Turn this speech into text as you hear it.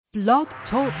Blog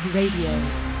Talk Radio.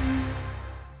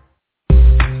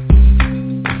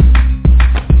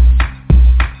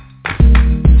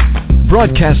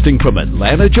 Broadcasting from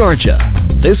Atlanta, Georgia,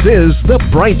 this is The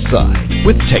Bright Side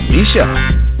with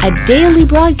Technisha. A daily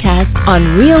broadcast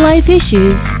on real-life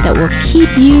issues that will keep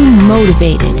you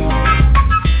motivated.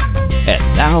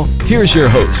 And now, here's your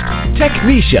host,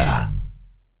 Technisha.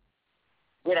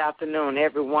 Good afternoon,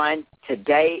 everyone.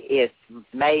 Today is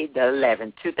May the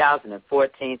 11th,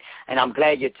 2014, and I'm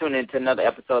glad you're tuning into another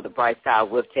episode of The Bright Side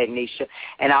with Technisha.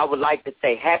 And I would like to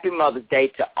say Happy Mother's Day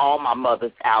to all my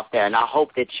mothers out there, and I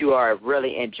hope that you are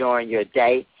really enjoying your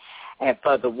day. And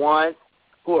for the ones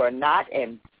who are not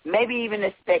and maybe even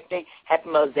expecting, Happy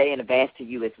Mother's Day in advance to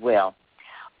you as well.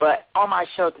 But on my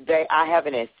show today, I have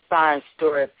an inspiring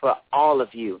story for all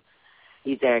of you.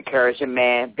 He's an encouraging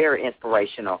man, very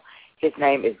inspirational. His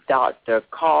name is Dr.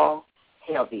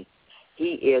 Helvie.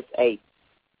 He's a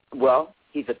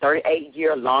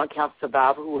 38-year lung cancer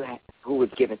survivor who was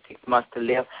given 6 months to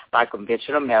live by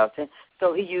conventional medicine,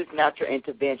 so he used natural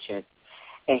interventions.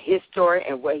 And his story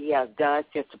and what he has done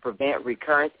since to prevent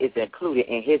recurrence is included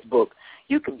in his book,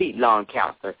 You Can Beat Lung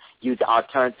Cancer, Using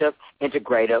Alternative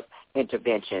Integrative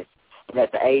Interventions. And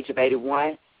at the age of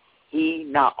 81, he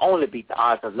not only beat the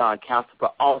odds of lung cancer,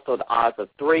 but also the odds of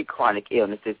 3 chronic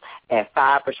illnesses and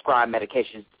 5 prescribed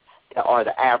medications that are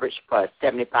the average for a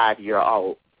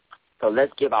 75-year-old. So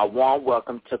let's give our warm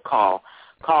welcome to Carl.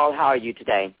 Carl, how are you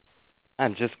today?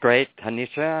 I'm just great,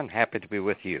 Tanisha. I'm happy to be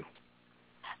with you.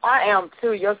 I am,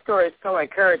 too. Your story is so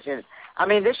encouraging. I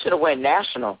mean, this should have went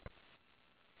national.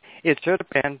 It should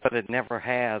have been, but it never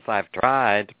has. I've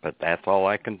tried, but that's all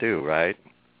I can do, right?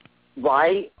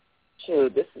 Right.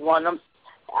 Shoot, this is one of them.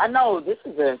 I know this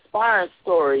is an inspiring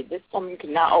story. This is something you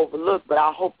cannot overlook, but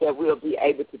I hope that we'll be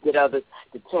able to get others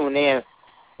to tune in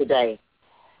today.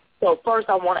 So first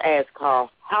I want to ask Carl,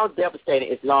 how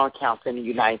devastating is lung cancer in the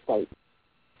United States?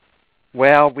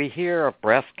 Well, we hear of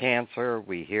breast cancer,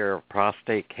 we hear of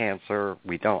prostate cancer.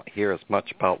 We don't hear as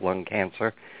much about lung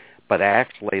cancer, but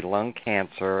actually lung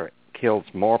cancer kills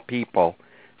more people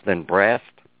than breast,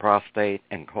 prostate,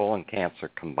 and colon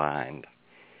cancer combined.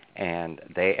 And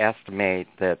they estimate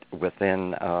that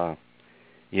within, that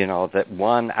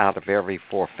 1 out of every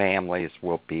 4 families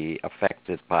will be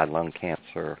affected by lung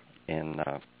cancer in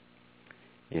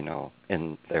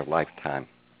their lifetime.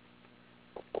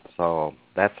 So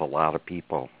that's a lot of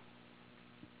people.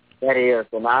 That is,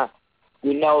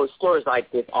 and stories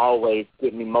like this always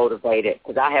get me motivated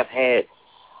because I have had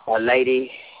a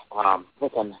lady, I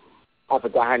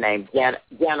forgot her name, Jana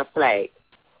Flagg.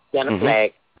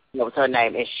 Flagg. That was her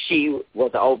name, and she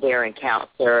was an ovarian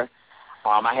cancer.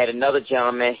 I had another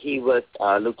gentleman. He was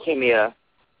a leukemia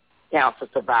cancer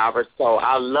survivor. So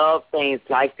I love things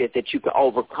like this that you can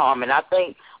overcome. And I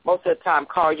think most of the time,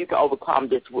 Carl, you can overcome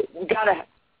this. You got to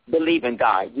believe in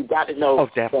God. You got to know. Oh,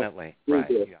 definitely. Right.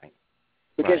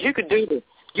 Because you could do this.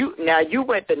 You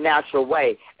went the natural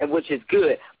way, and which is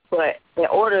good. But in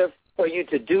order for you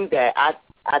to do that,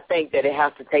 I think that it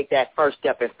has to take that first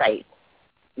step in faith.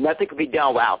 Nothing can be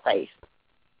done without faith.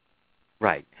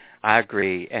 Right. I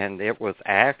agree. And it was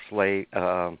actually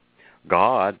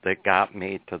God that got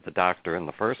me to the doctor in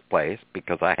the first place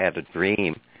because I had a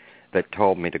dream that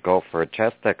told me to go for a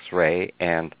chest X-ray,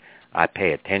 and I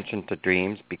pay attention to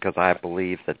dreams because I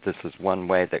believe that this is one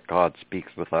way that God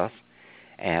speaks with us.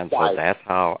 And so that's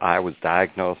how I was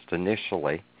diagnosed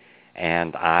initially.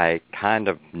 And I kind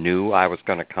of knew I was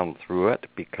going to come through it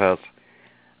because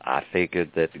I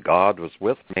figured that God was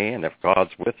with me, and if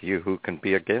God's with you, who can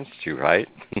be against you, right?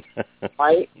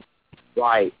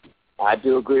 Right. I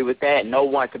do agree with that. No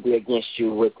one can be against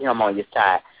you with him on your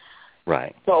side.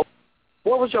 Right. So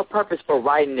what was your purpose for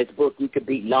writing this book, You Can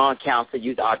Beat Lung Cancer,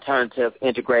 Use Alternative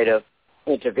Integrative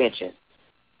Interventions?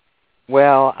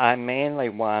 Well, I mainly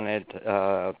wanted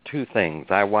 2 things.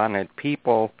 I wanted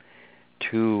people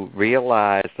to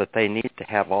realize that they need to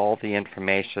have all the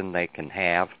information they can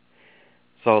have,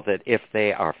 so that if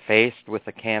they are faced with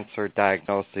a cancer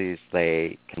diagnosis,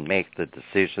 they can make the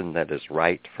decision that is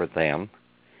right for them.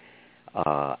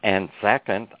 And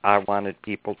second, I wanted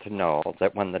people to know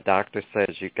that when the doctor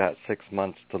says you've got 6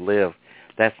 months to live,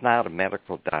 that's not a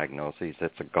medical diagnosis.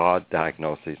 It's a God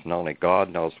diagnosis, and only God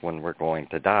knows when we're going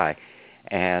to die.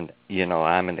 And,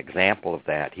 I'm an example of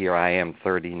that. Here I am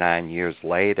 39 years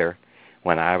later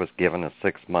when I was given a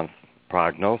 6-month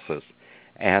prognosis.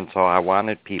 And so I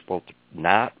wanted people to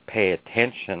not pay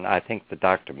attention. I think the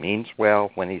doctor means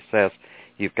well when he says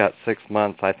you've got 6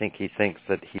 months. I think he thinks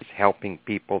that he's helping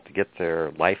people to get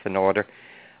their life in order.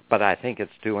 But I think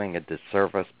it's doing a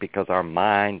disservice because our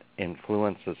mind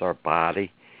influences our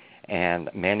body, And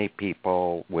many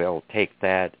people will take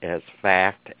that as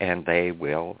fact, and they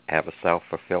will have a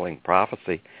self-fulfilling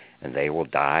prophecy, and they will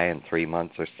die in 3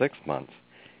 months or 6 months,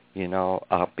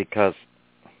 because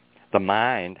the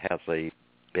mind has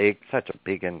such a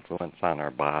big influence on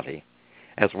our body,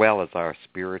 as well as our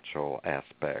spiritual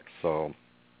aspects. So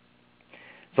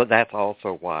that's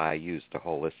also why I use the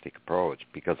holistic approach,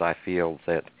 because I feel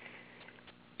that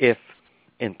if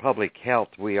in public health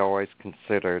we always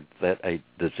considered that a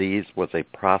disease was a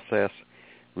process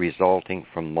resulting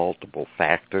from multiple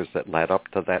factors that led up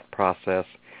to that process,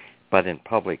 but in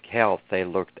public health they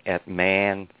looked at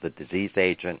man, the disease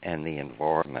agent, and the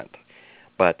environment.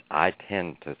 But I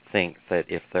tend to think that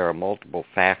if there are multiple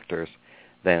factors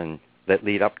then that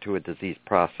lead up to a disease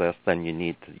process, then you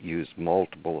need to use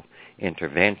multiple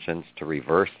interventions to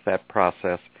reverse that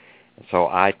process. So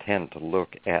I tend to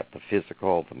look at the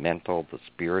physical, the mental, the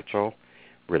spiritual,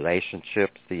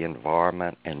 relationships, the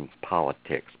environment, and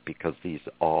politics, because these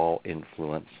all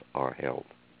influence our health.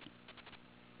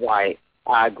 Right.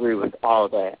 I agree with all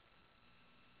that.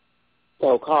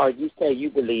 So, Carl, you say you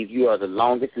believe you are the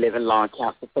longest living lung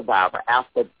cancer survivor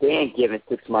after being given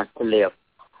 6 months to live.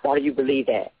 Why do you believe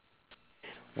that?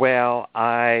 Well,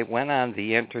 I went on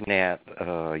the Internet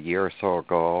a year or so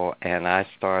ago, and I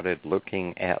started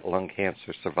looking at lung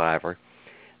cancer survivor.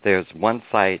 There's one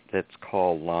site that's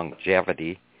called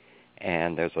Longevity,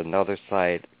 and there's another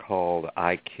site called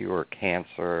I Cure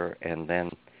Cancer, and then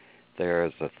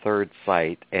there's a third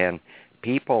site. And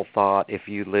people thought if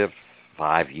you lived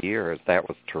 5 years, that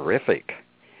was terrific.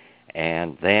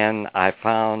 And then I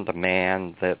found a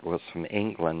man that was from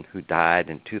England who died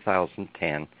in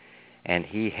 2010, and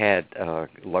he had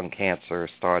lung cancer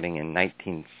starting in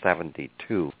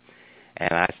 1972,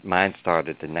 and mine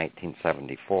started in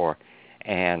 1974.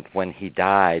 And when he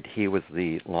died, he was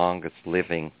the longest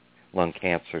living lung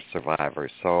cancer survivor.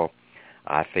 So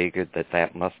I figured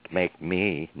that must make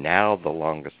me now the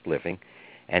longest living,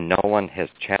 and no one has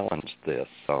challenged this.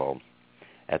 So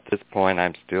at this point,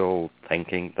 I'm still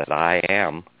thinking that I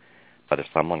am, but if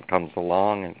someone comes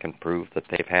along and can prove that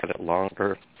they've had it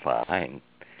longer, fine.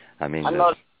 I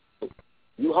know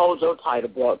you hold your title,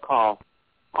 boy, Carl.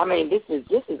 I mean, this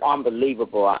is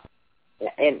unbelievable,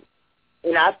 and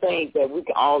I think that we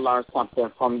can all learn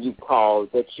something from you, Carl.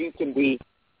 That you can be,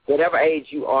 whatever age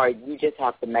you are, you just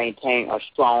have to maintain a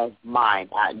strong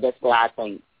mind. That's what I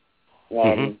think.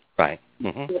 And right.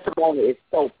 This moment is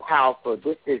so powerful.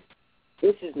 This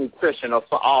is nutritional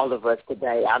for all of us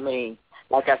today. I mean,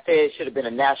 like I said, it should have been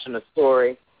a national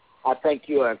story. I think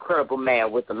you're an incredible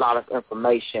man with a lot of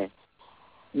information.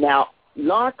 Now,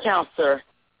 lung cancer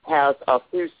has a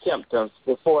few symptoms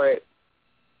before it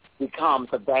becomes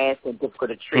advanced and difficult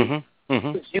to treat.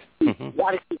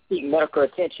 Why did you seek medical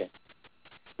attention?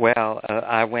 Well,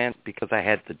 I went because I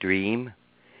had the dream.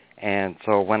 And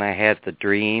so when I had the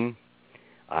dream,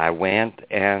 I went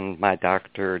and my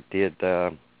doctor did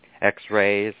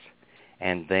x-rays,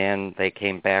 and then they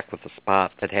came back with a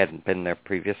spot that hadn't been there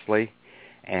previously.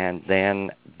 And then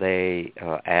they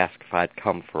asked if I'd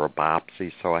come for a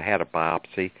biopsy. So I had a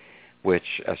biopsy,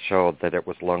 which showed that it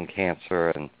was lung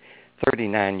cancer. And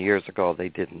 39 years ago, they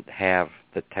didn't have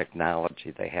the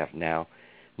technology they have now,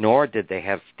 nor did they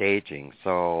have staging.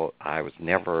 So I was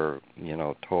never,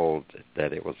 told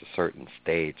that it was a certain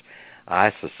stage.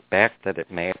 I suspect that it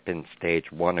may have been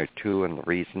stage 1 or 2, and the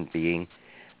reason being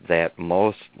that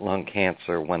most lung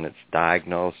cancer, when it's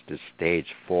diagnosed, is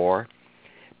stage 4.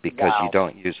 Because you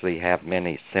don't usually have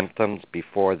many symptoms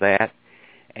before that,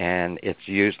 and it's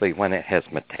usually when it has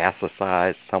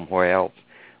metastasized somewhere else.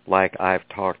 Like I've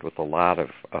talked with a lot of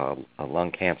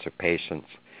lung cancer patients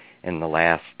in the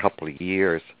last couple of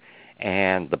years,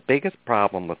 and the biggest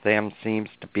problem with them seems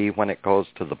to be when it goes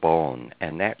to the bone,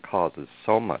 and that causes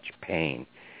so much pain.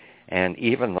 And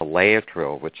even the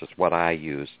Laetrile, which is what I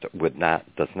used,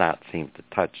 does not seem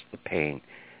to touch the pain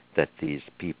that these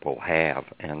people have.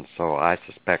 And so I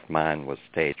suspect mine was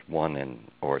stage 1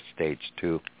 or stage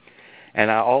 2. And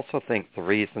I also think the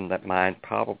reason that mine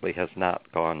probably has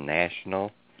not gone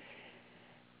national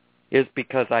is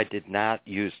because I did not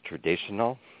use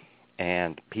traditional,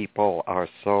 and people are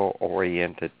so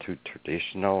oriented to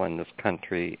traditional in this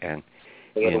country, and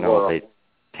they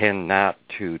tend not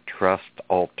to trust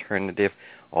alternative,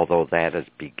 although that is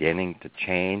beginning to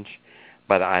change.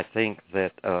 But I think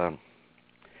that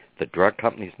the drug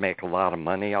companies make a lot of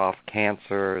money off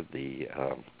cancer. The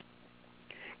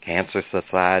Cancer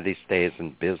Society stays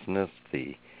in business.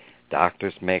 The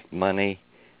doctors make money.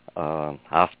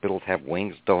 Hospitals have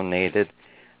wings donated.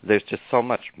 There's just so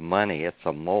much money. It's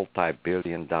a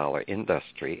multi-billion-dollar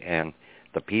industry, and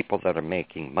the people that are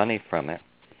making money from it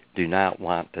do not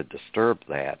want to disturb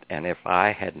that. And if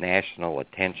I had national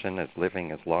attention as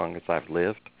living as long as I've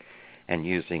lived and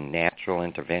using natural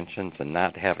interventions and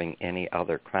not having any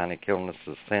other chronic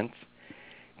illnesses since,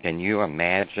 can you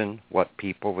imagine what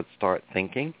people would start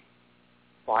thinking?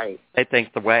 Right. They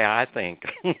think the way I think.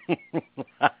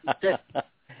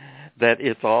 That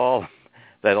it's all,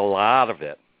 that a lot of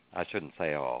it, I shouldn't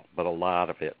say all, but a lot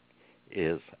of it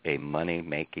is a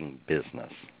money-making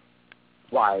business.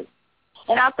 Right.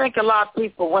 And I think a lot of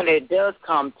people, when it does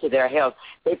come to their health,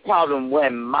 they probably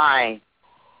wouldn't mind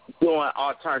doing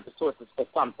alternative sources for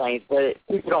some things, but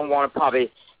people don't want to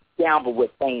probably gamble with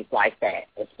things like that,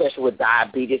 especially with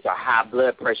diabetes or high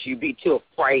blood pressure. You be too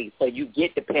afraid, so you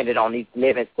get dependent on these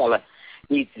living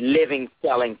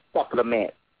selling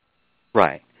supplements.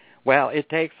 Right. Well, it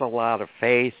takes a lot of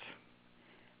faith,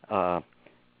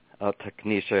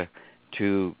 Technisha,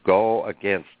 to go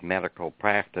against medical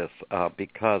practice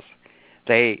because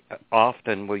they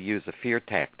often will use a fear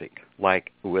tactic,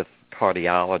 like with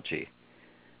cardiology.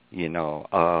 You know,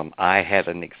 I had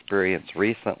an experience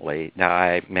recently. Now,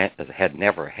 I had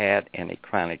never had any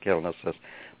chronic illnesses,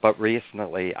 but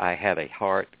recently I had a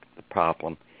heart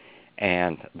problem,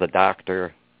 and the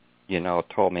doctor, you know,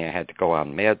 told me I had to go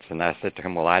on meds, and I said to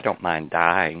him, well, I don't mind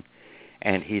dying.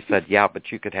 And he said, yeah,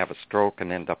 but you could have a stroke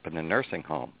and end up in a nursing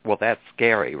home. Well, that's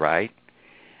scary, right?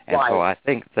 And right. So I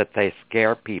think that they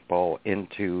scare people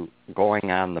into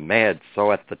going on the meds.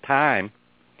 So at the time,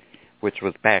 which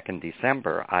was back in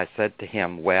December, I said to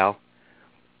him, well,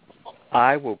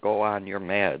 I will go on your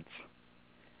meds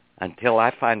until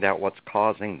I find out what's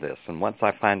causing this. And once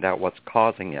I find out what's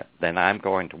causing it, then I'm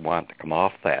going to want to come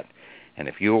off that. And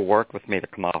if you will work with me to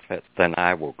come off it, then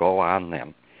I will go on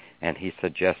them. And he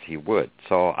said, yes, he would.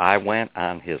 So I went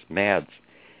on his meds.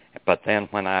 But then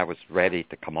when I was ready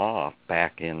to come off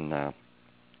back in, a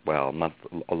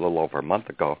little over a month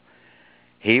ago,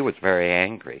 he was very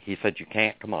angry. He said, you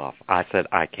can't come off. I said,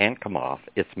 I can come off.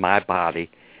 It's my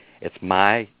body. It's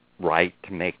my right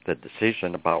to make the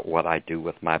decision about what I do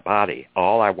with my body.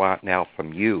 All I want now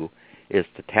from you is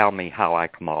to tell me how I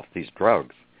come off these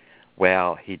drugs.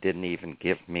 Well, he didn't even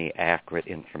give me accurate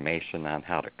information on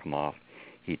how to come off.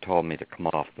 He told me to come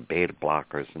off the beta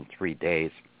blockers in 3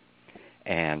 days.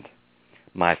 And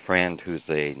my friend, who's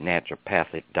a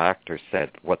naturopathic doctor,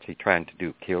 said, what's he trying to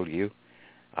do, kill you?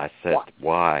 I said,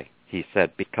 why? He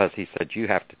said, because he said, you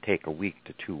have to take a week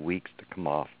to 2 weeks to come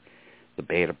off the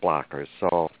beta blockers.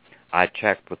 So I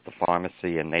checked with the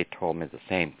pharmacy, and they told me the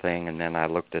same thing. And then I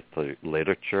looked at the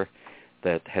literature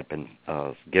that had been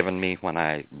given me when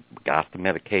I got the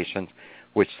medications,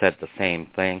 which said the same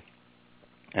thing.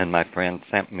 And my friend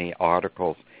sent me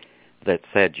articles that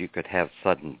said you could have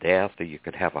sudden death or you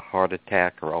could have a heart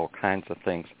attack or all kinds of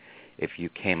things if you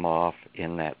came off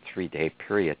in that 3-day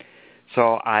period.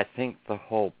 So I think the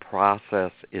whole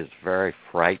process is very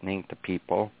frightening to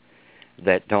people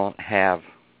that don't have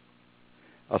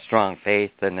a strong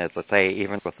faith. And as I say,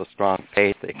 even with a strong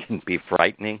faith, it can be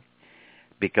frightening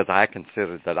because I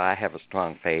consider that I have a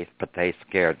strong faith, but they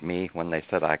scared me when they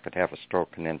said I could have a stroke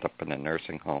and end up in a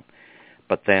nursing home.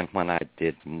 But then when I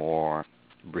did more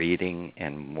reading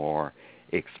and more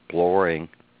exploring,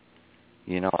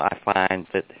 you know, I find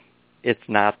that it's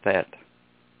not that,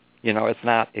 you know, it's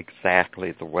not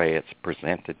exactly the way it's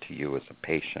presented to you as a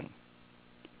patient.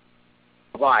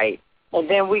 Right. And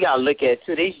then we got to look at,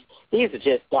 too, these are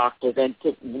just doctors. And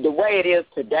the way it is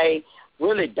today,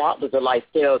 really doctors are like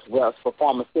sales reps for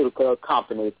pharmaceutical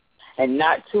companies. And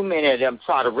not too many of them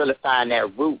try to really find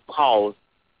that root cause.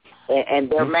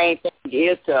 And their main thing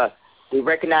is they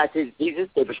recognize diseases,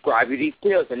 they prescribe you these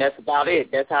pills, and that's about it.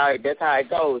 That's how it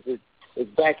goes.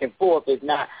 It's back and forth. It's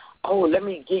not, oh, let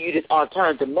me give you this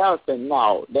alternative medicine.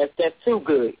 No, that's too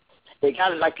good. They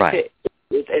got it like you said.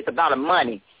 It's about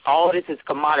money. All this is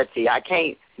commodity. I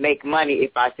can't make money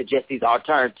if I suggest these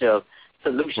alternative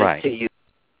solutions to you.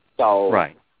 So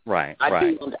I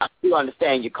do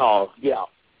understand your call. Yeah,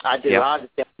 I do. Yep. I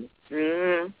understand.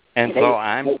 Mm-hmm. And so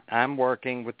I'm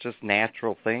working with just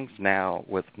natural things now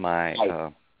with my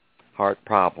heart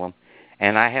problem,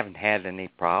 and I haven't had any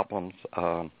problems.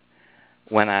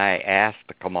 When I asked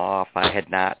to come off, I had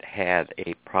not had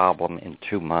a problem in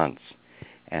 2 months,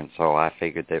 and so I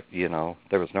figured that, you know,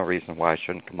 there was no reason why I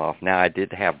shouldn't come off. Now, I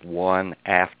did have one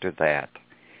after that,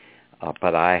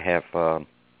 but I have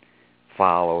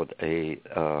followed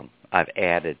I've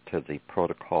added to the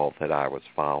protocol that I was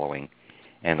following,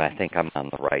 and I think I'm on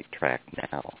the right track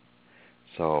now.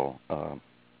 So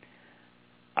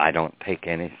I don't take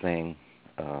anything.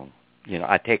 You know,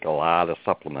 I take a lot of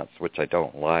supplements, which I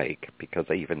don't like because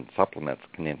even supplements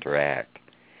can interact.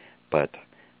 But,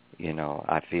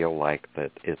 I feel like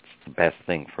that it's the best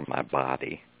thing for my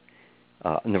body.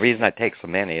 And the reason I take so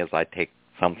many is I take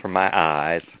some for my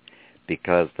eyes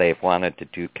because they've wanted to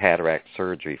do cataract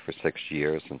surgery for 6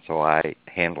 years, and so I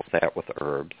handle that with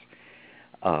herbs.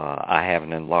 I have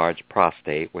an enlarged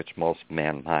prostate, which most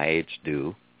men my age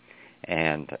do,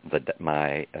 and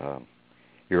my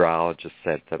urologist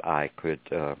said that I could,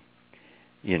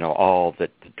 all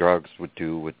that the drugs would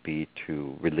do would be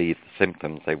to relieve the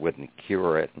symptoms. They wouldn't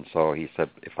cure it, and so he said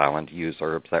if I wanted to use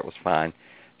herbs, that was fine.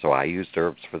 So I used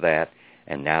herbs for that,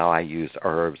 and now I use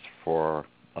herbs for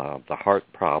the heart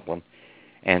problem,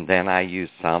 and then I use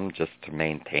some just to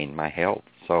maintain my health.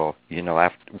 So,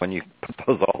 when you put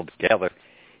those all together,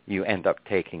 you end up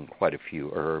taking quite a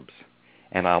few herbs.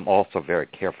 And I'm also very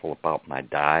careful about my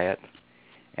diet,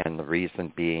 and the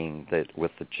reason being that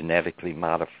with the genetically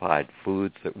modified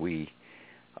foods that we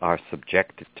are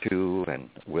subjected to, and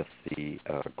with the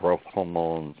growth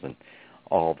hormones and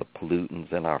all the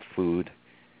pollutants in our food,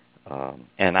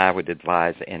 and I would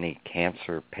advise any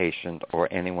cancer patient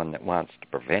or anyone that wants to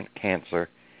prevent cancer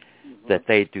that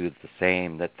they do the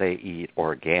same, that they eat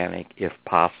organic if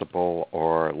possible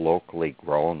or locally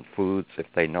grown foods if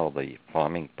they know the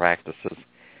farming practices.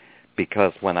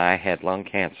 Because when I had lung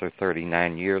cancer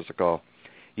 39 years ago,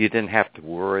 you didn't have to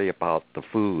worry about the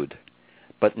food,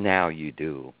 but now you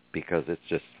do because it's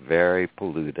just very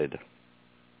polluted.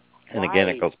 And again,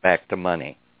 it goes back to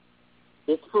money.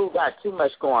 This food got too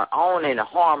much going on in the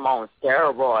hormones,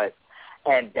 steroids,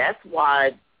 and that's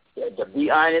why, to be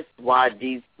honest, why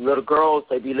these little girls,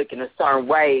 they be looking a certain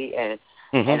way, and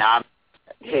I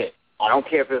don't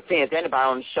care if it offends anybody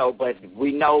on the show, but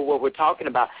we know what we're talking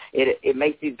about. It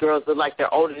makes these girls look like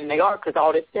they're older than they are because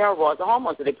all this steroids and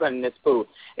hormones that they put in this food.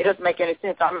 It doesn't make any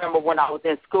sense. I remember when I was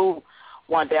in school,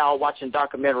 one day I was watching a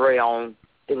documentary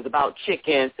it was about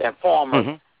chickens and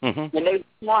farmers, and they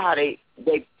saw how they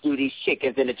do these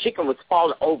chickens, and the chicken was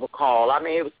falling over call. I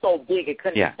mean, it was so big it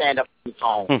couldn't even stand up on its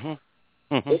own.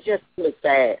 It's just really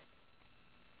sad.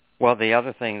 Well, the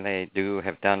other thing they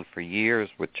have done for years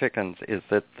with chickens is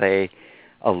that they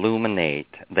illuminate.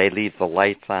 They leave the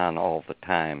lights on all the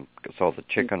time so the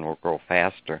chicken will grow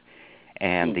faster.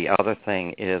 And the other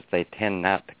thing is they tend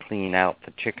not to clean out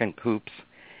the chicken coops,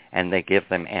 and they give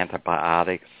them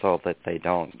antibiotics so that they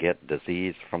don't get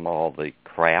disease from all the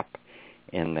crap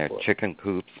in their chicken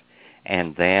coops.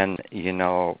 And then,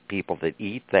 people that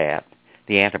eat that,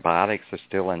 the antibiotics are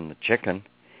still in the chicken,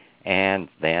 and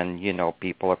then,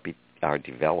 people are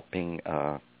developing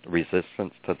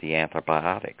resistance to the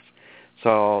antibiotics.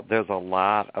 So there's a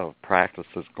lot of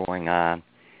practices going on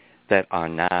that are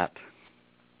not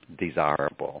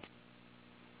desirable.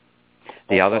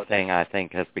 The other thing I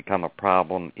think has become a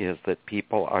problem is that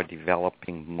people are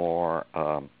developing more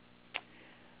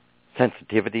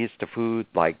sensitivities to food,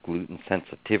 like gluten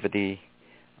sensitivity,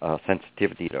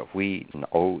 sensitivity to wheat and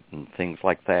oat and things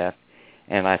like that.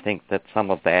 And I think that some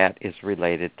of that is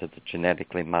related to the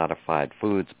genetically modified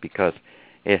foods because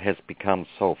it has become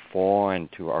so foreign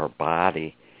to our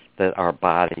body that our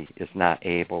body is not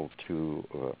able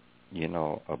to,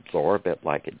 absorb it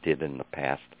like it did in the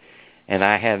past. And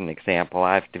I had an example.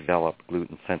 I've developed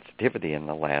gluten sensitivity in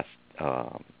the last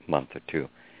month or two.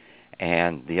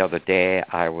 And the other day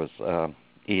I was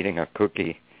eating a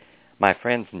cookie. My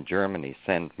friends in Germany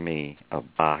send me a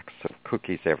box of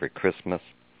cookies every Christmas.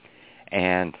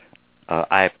 And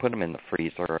I put them in the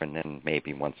freezer, and then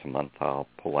maybe once a month I'll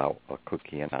pull out a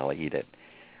cookie and I'll eat it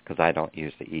because I don't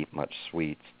usually eat much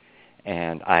sweets.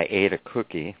 And I ate a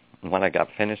cookie, and when I got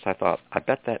finished, I thought, I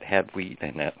bet that had wheat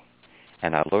in it.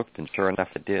 And I looked, and sure enough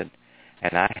it did.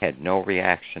 And I had no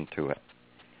reaction to it.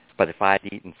 But if I'd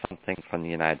eaten something from the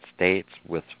United States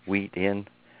with wheat in,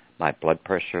 my blood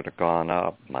pressure would have gone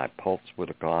up, my pulse would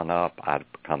have gone up, I'd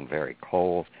have become very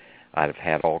cold, I'd have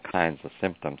had all kinds of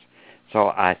symptoms.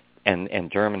 So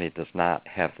and Germany does not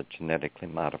have the genetically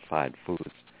modified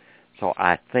foods. So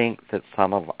I think that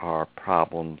some of our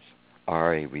problems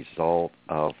are a result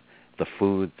of the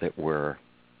food that we're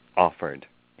offered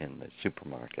in the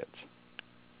supermarkets.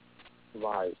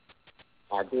 Right.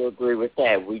 I do agree with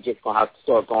that. We just going to have to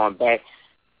start going back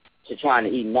to trying to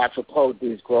eat natural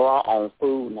produce, grow our own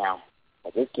food now.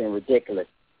 It's getting ridiculous.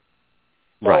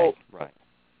 Right.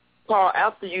 Paul,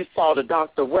 after you saw the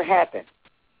doctor, what happened?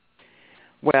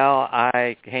 Well,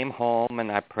 I came home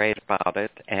and I prayed about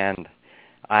it, and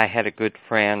I had a good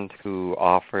friend who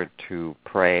offered to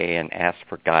pray and ask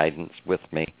for guidance with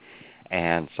me,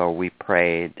 and so we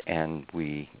prayed, and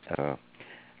we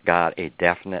got a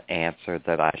definite answer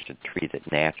that I should treat it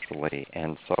naturally.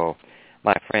 And so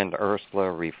my friend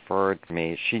Ursula referred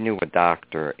me. She knew a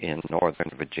doctor in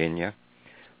Northern Virginia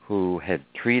who had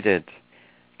treated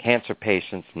cancer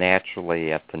patients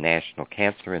naturally at the National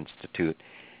Cancer Institute,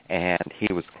 and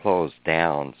he was closed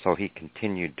down, so he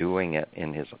continued doing it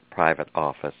in his private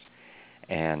office.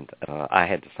 And I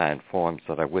had to sign forms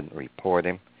that I wouldn't report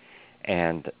him.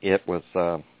 And it was,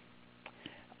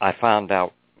 I found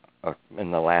out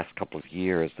in the last couple of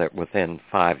years that within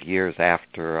 5 years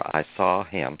after I saw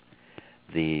him,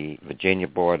 the Virginia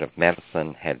Board of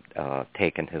Medicine had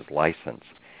taken his license.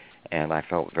 And I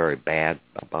felt very bad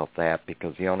about that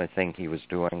because the only thing he was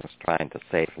doing was trying to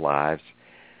save lives.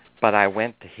 But I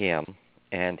went to him,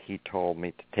 and he told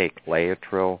me to take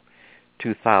Laetrile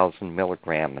 2,000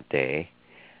 milligram a day.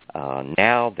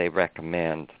 Now they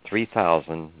recommend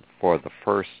 3,000 for the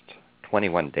first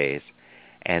 21 days,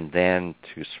 and then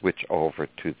to switch over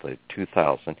to the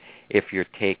 2,000 if you're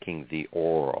taking the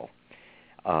oral.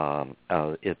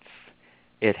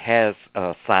 It has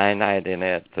cyanide in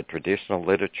it. The traditional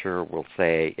literature will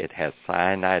say it has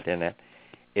cyanide in it.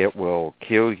 It will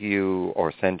kill you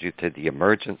or send you to the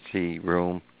emergency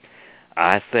room.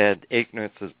 I said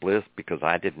ignorance is bliss because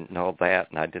I didn't know that,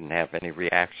 and I didn't have any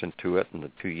reaction to it in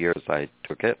the 2 years I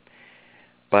took it.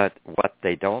 But what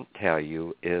they don't tell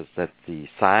you is that the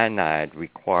cyanide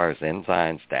requires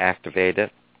enzymes to activate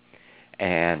it,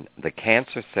 and the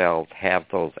cancer cells have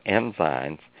those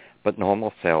enzymes, but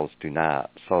normal cells do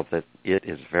not, so that it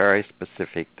is very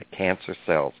specific to cancer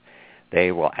cells.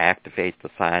 They will activate the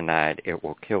cyanide. It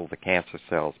will kill the cancer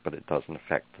cells, but it doesn't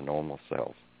affect the normal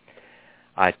cells.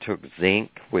 I took zinc,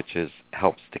 which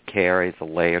helps to carry the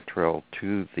Laetrile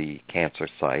to the cancer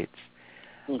sites.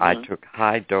 Mm-hmm. I took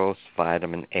high-dose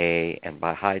vitamin A, and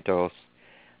by high dose,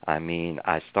 I mean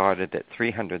I started at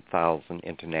 300,000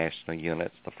 international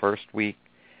units the first week,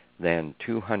 then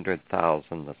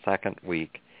 200,000 the second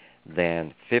week,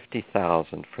 then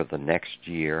 50,000 for the next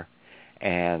year,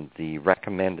 and the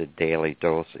recommended daily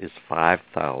dose is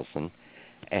 5,000,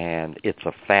 and it's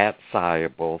a fat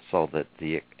soluble so that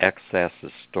the excess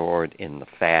is stored in the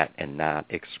fat and not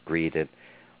excreted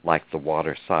like the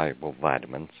water-soluble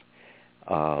vitamins.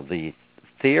 The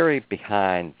theory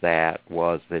behind that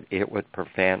was that it would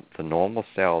prevent the normal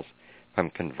cells from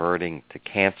converting to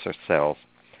cancer cells,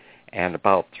 and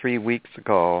about 3 weeks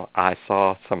ago I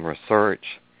saw some research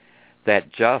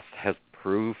that just has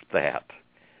proved that.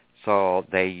 So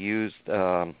they used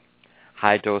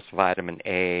high-dose vitamin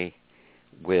A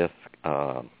with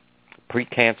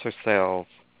precancer cells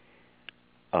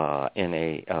in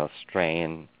a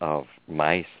strain of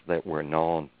mice that were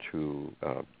known to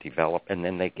develop, and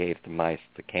then they gave the mice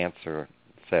the cancer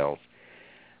cells.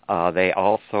 They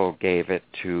also gave it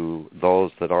to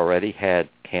those that already had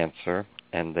cancer,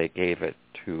 and they gave it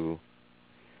to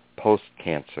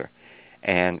post-cancer.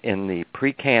 And in the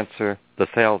precancer, the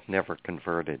cells never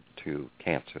converted to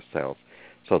cancer cells.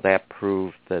 So that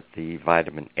proved that the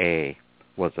vitamin A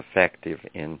was effective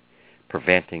in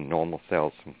preventing normal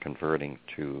cells from converting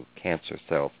to cancer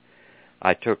cells.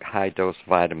 I took high-dose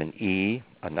vitamin E,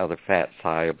 another fat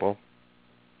soluble.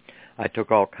 I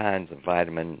took all kinds of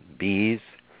vitamin Bs.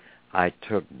 I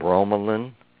took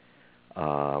bromelain,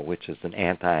 which is an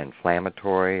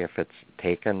anti-inflammatory if it's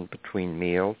taken between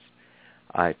meals.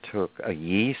 I took a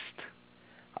yeast.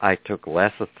 I took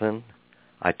lecithin.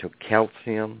 I took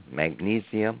calcium,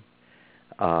 magnesium.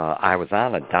 I was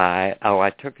on a diet. I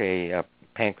took I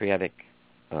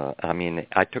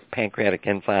took pancreatic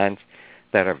enzymes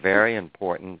that are very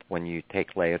important when you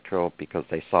take Laetrile because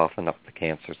they soften up the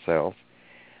cancer cells.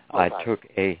 Okay. I took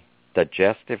a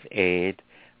digestive aid,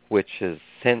 which has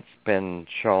since been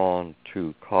shown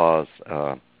to cause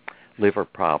liver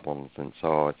problems, and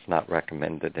so it's not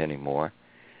recommended anymore.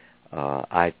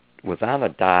 I was on a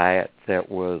diet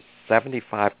that was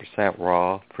 75%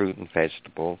 raw fruit and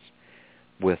vegetables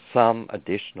with some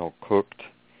additional cooked.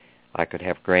 I could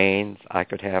have grains. I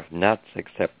could have nuts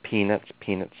except peanuts.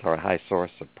 Peanuts are a high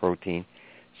source of protein,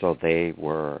 so they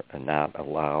were not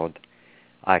allowed.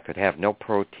 I could have no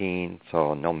protein,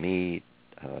 so no meat,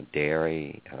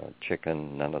 dairy,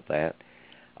 chicken, none of that.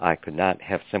 I could not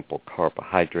have simple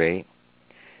carbohydrate,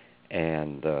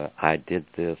 and I did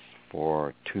this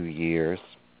for 2 years.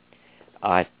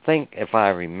 I think, if I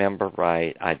remember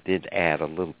right, I did add a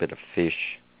little bit of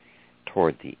fish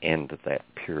toward the end of that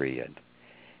period.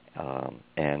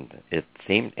 And it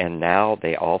seemed, and now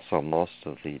they also, most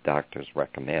of the doctors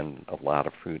recommend a lot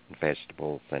of fruit and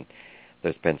vegetables, and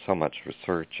there's been so much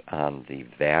research on the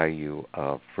value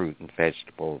of fruit and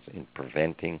vegetables in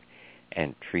preventing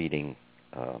and treating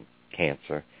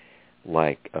cancer.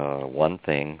 Like one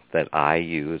thing that I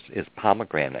use is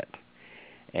pomegranate.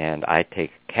 And I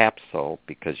take a capsule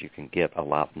because you can get a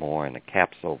lot more in a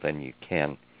capsule than you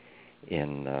can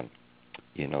in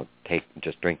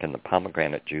just drinking the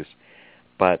pomegranate juice.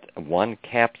 But one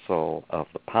capsule of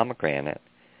the pomegranate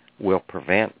will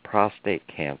prevent prostate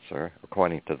cancer,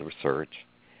 according to the research.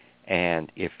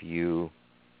 And if you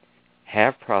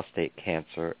have prostate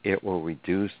cancer, it will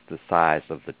reduce the size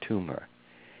of the tumor.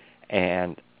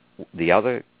 And the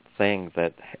other thing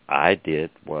that I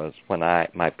did was when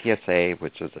my PSA,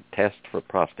 which is a test for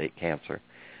prostate cancer,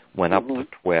 went up to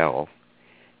 12,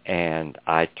 and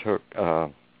I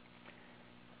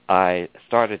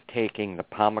started taking the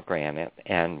pomegranate,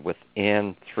 and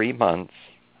within 3 months,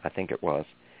 I think it was,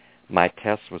 my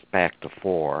test was back to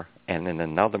 4, and in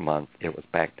another month it was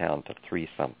back down to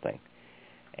 3-something.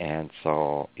 And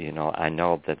so, I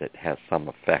know that it has some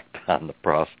effect on the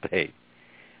prostate.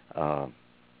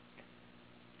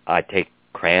 I take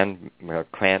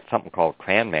something called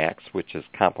Cranmax, which is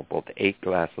comparable to 8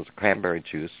 glasses of cranberry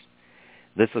juice.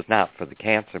 This is not for the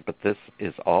cancer, but this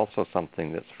is also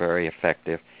something that's very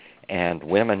effective. And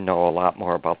women know a lot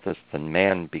more about this than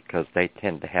men because they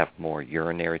tend to have more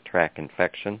urinary tract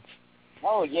infections.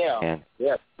 Oh, yeah.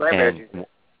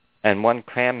 And one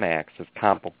Cranmax is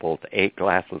comparable to 8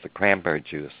 glasses of cranberry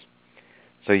juice.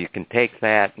 So you can take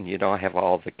that, and you don't have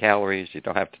all the calories. You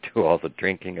don't have to do all the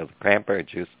drinking of the cranberry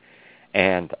juice.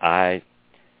 And I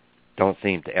don't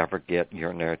seem to ever get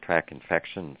urinary tract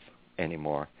infections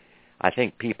anymore. I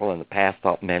think people in the past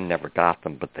thought men never got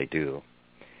them, but they do.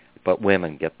 But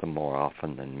women get them more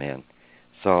often than men.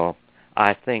 So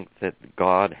I think that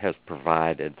God has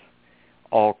provided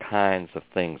all kinds of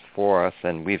things for us,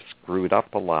 and we've screwed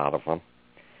up a lot of them.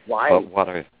 Why?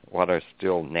 But what are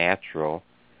still natural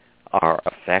are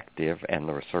effective, and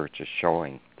the research is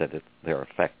showing that they're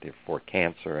effective for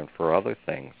cancer and for other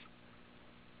things.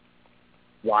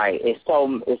 Why? It's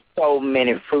so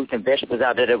many fruits and vegetables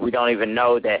out there that we don't even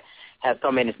know that have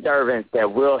so many servants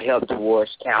that will help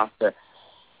towards cancer.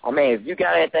 I mean, if you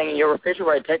got anything in your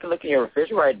refrigerator, take a look in your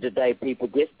refrigerator today, people.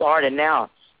 Get started now.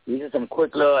 These are some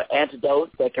quick little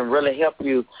antidotes that can really help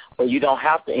you, but you don't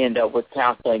have to end up with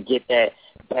cancer and get that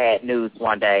bad news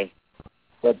one day.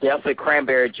 But definitely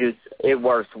cranberry juice, it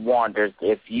works wonders.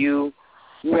 If you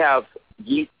have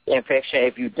yeast infection,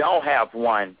 if you don't have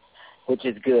one, which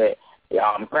is good,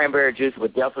 cranberry juice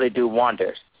would definitely do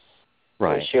wonders.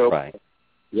 Right, sure. Right.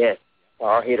 Yes.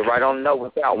 I'll hit it right on the note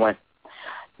with that one.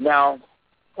 Now,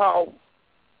 Paul,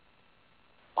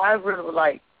 I really would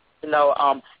like to know,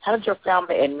 how did your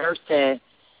family and nursing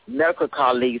medical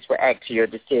colleagues react to your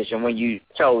decision when you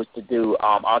chose to do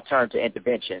alternative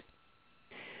interventions?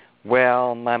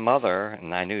 Well, my mother,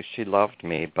 and I knew she loved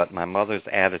me, but my mother's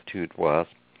attitude was,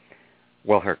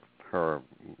 her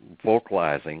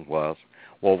vocalizing was,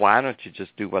 well, why don't you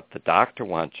just do what the doctor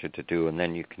wants you to do, and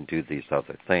then you can do these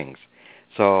other things.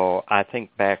 So I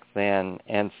think back then,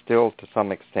 and still to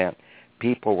some extent,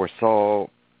 people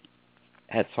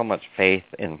had so much faith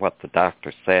in what the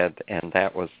doctor said, and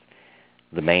that was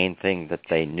the main thing that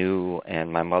they knew,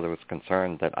 and my mother was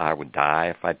concerned that I would die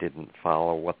if I didn't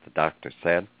follow what the doctor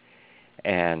said.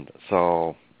 And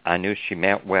so I knew she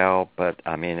meant well, but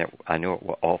I knew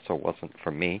it also wasn't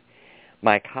for me.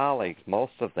 My colleagues,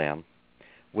 most of them,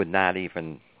 would not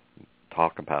even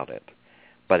talk about it.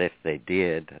 But if they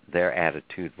did, their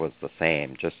attitude was the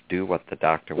same. Just do what the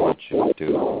doctor wants you to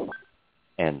do.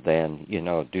 And then,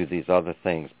 do these other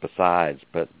things besides,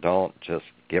 but don't just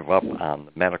give up on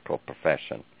the medical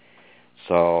profession.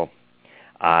 So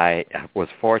I was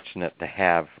fortunate to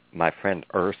have my friend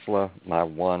Ursula, my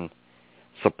one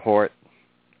support,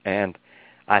 and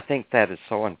I think that is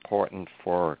so important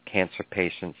for cancer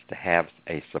patients to have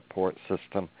a support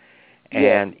system.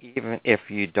 And even if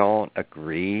you don't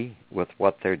agree with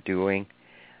what they're doing,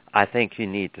 I think you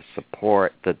need to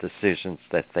support the decisions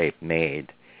that they've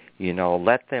made.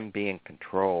 Let them be in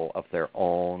control of their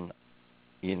own,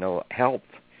 health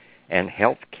and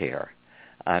health care.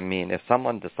 I mean, if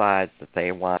someone decides that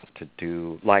they want to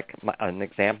do, an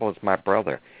example is my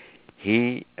brother.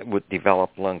 He would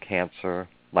develop lung cancer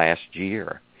last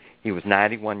year. He was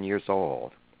 91 years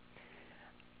old.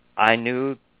 I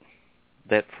knew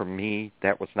that for me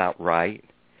that was not right,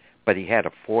 but he had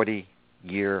a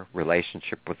 40-year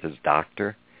relationship with his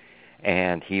doctor,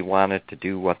 and he wanted to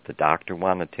do what the doctor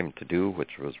wanted him to do,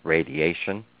 which was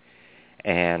radiation.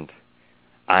 And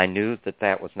I knew that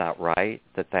that was not right,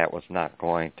 that was not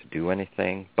going to do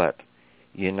anything, but,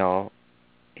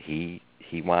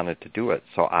 he wanted to do it.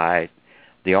 So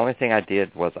the only thing I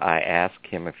did was I asked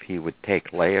him if he would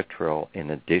take Laetrile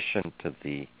in addition to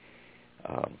the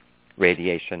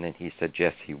radiation, and he said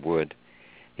yes, he would.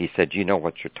 He said, you know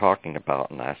what you're talking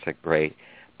about, and I said, great.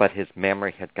 But his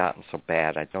memory had gotten so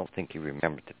bad, I don't think he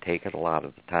remembered to take it a lot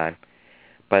of the time.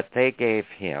 But they gave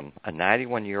him, a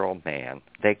 91-year-old man,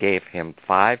 they gave him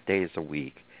 5 days a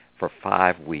week for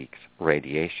 5 weeks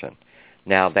radiation.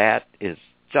 Now, that is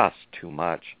just too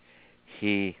much.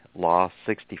 He lost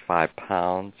 65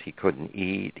 pounds. He couldn't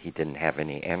eat. He didn't have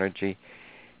any energy.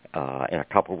 And a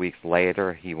couple of weeks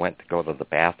later, he went to go to the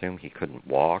bathroom. He couldn't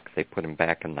walk. They put him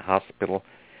back in the hospital.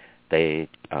 They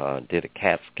did a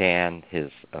CAT scan.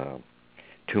 His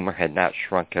tumor had not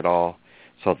shrunk at all.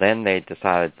 So then they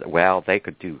decided, well, they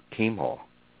could do chemo.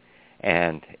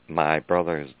 And my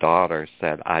brother's daughter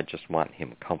said, I just want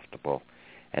him comfortable.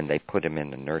 And they put him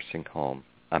in a nursing home,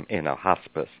 in a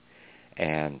hospice,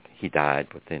 and he died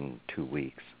within 2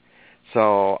 weeks.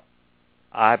 So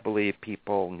I believe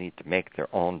people need to make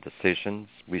their own decisions.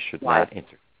 We should not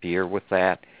interfere with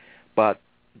that. But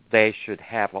they should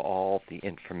have all the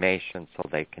information so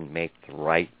they can make the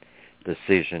right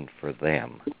decision for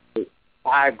them.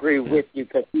 I agree with you,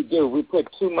 because we do. We put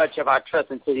too much of our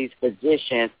trust into these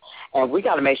physicians, and we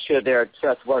got to make sure they're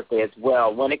trustworthy as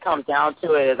well. When it comes down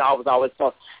to it, as I was always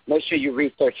told, make sure you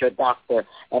research your doctor,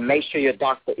 and make sure your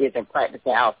doctor isn't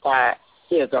practicing outside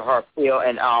his or her field.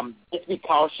 And just be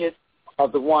cautious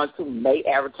of the ones who may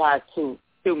advertise too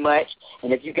much.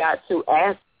 And if you got to,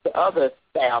 ask the other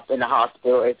staff in the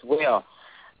hospital as well,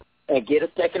 and get a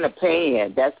second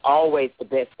opinion. That's always the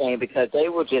best thing, because they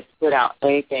will just put out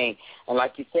anything. And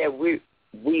like you said, we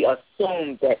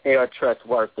assume that they are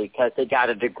trustworthy because they got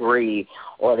a degree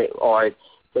or they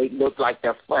look like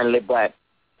they're friendly. But,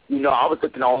 I was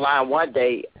looking online one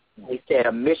day. They said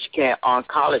a Michigan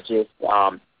oncologist,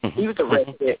 he was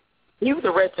arrested. He was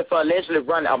arrested for allegedly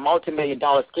running a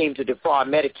multi-million-dollar scheme to defraud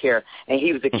Medicare, and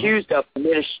he was accused of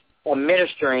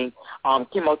administering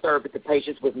chemotherapy to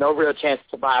patients with no real chance of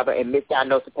survival and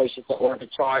misdiagnosed patients in order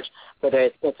to charge for their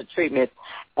expensive treatments.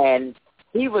 And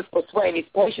he was persuading these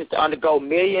patients to undergo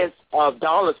millions of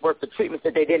dollars worth of treatments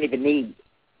that they didn't even need.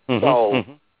 So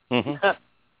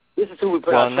this is who we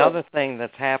put on. Well, another thing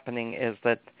that's happening is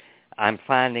that I'm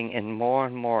finding in more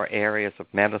and more areas of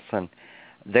medicine,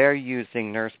 they're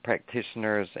using nurse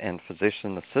practitioners and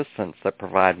physician assistants that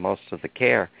provide most of the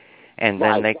care. And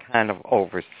then they kind of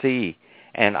oversee.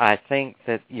 And I think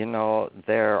that,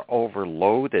 they're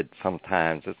overloaded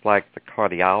sometimes. It's like the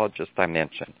cardiologist I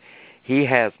mentioned. He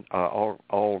has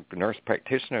all nurse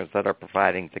practitioners that are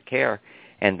providing the care,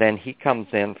 and then he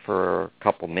comes in for a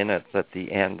couple minutes at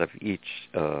the end of each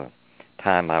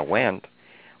time I went.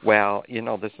 Well,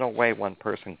 there's no way one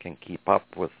person can keep up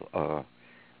with,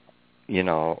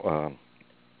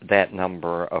 that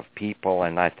number of people,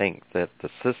 and I think that the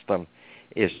system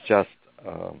is just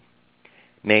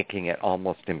making it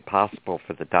almost impossible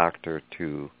for the doctor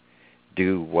to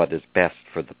do what is best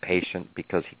for the patient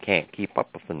because he can't keep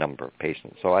up with the number of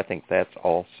patients. So I think that's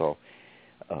also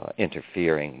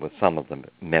interfering with some of the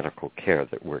medical care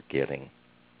that we're getting.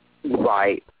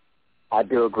 Right. I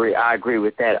do agree. I agree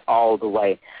with that all the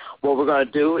way. What we're going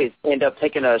to do is end up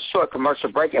taking a short commercial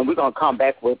break, and we're going to come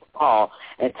back with Paul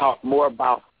and talk more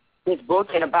about his book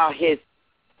and about his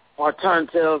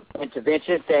alternative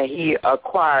interventions that he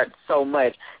acquired so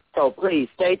much. So please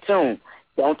stay tuned.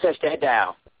 Don't touch that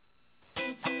dial.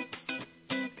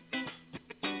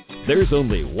 There's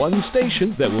only one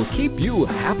station that will keep you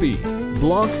happy.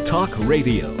 Blog Talk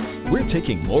Radio. We're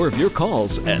taking more of your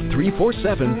calls at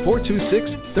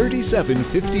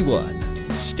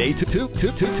 347-426-3751. Stay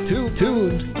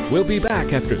tuned. We'll be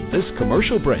back after this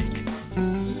commercial break.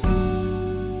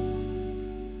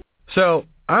 So,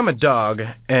 I'm a dog,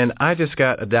 and I just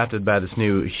got adopted by this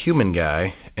new human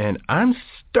guy, and I'm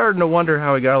starting to wonder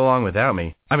how he got along without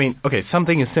me. I mean, okay,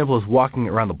 something as simple as walking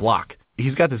around the block.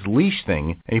 He's got this leash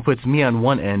thing, and he puts me on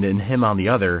one end and him on the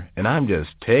other, and I'm just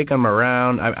taking him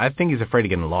around. I think he's afraid of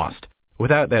getting lost.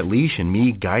 Without that leash and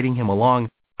me guiding him along,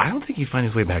 I don't think he'd find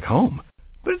his way back home.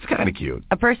 But it's kind of cute.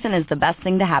 A person is the best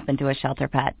thing to happen to a shelter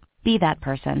pet. Be that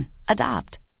person.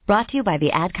 Adopt. Brought to you by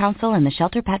the Ad Council and the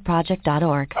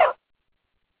ShelterPetProject.org.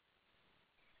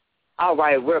 All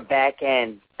right, we're back,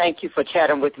 and thank you for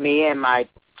chatting with me in my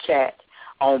chat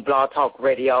on Blog Talk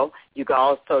Radio. You can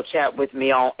also chat with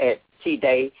me at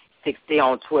TDay60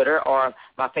 on Twitter or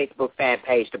my Facebook fan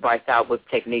page, The Bright Side with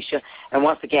Technisha. And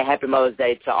once again, happy Mother's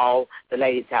Day to all the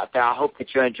ladies out there. I hope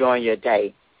that you're enjoying your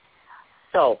day.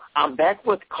 So I'm back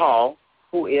with Carl,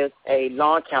 who is a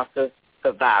lung cancer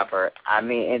survivor. I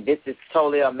mean, and this is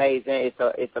totally amazing.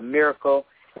 It's a miracle.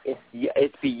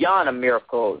 It's beyond a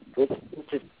miracle. You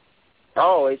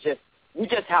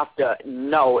just have to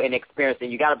know and experience it.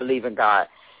 You got to believe in God.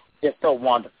 Just so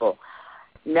wonderful.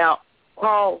 Now,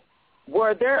 Carl,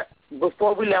 were there,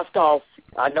 before we left off,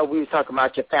 I know we were talking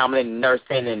about your family and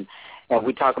nursing and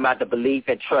we talk about the belief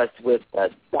and trust with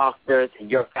doctors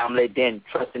and your family, then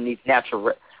trusting these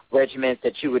natural regimens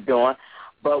that you were doing.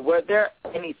 But were there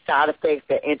any side effects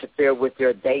that interfere with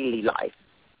your daily life?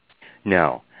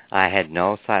 No. I had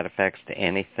no side effects to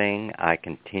anything. I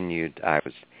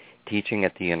was teaching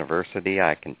at the university.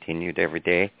 I continued every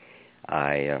day.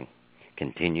 I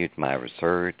continued my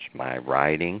research, my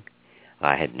writing.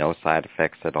 I had no side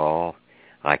effects at all.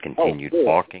 I continued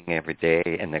walking every day.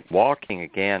 And the walking,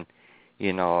 again,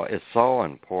 is so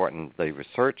important. The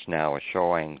research now is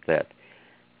showing that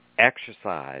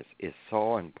exercise is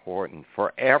so important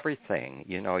for everything.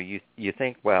 You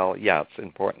think, well, yeah, it's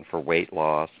important for weight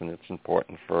loss and it's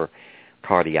important for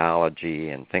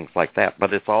cardiology and things like that,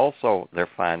 but it's also, they're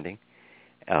finding,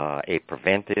 a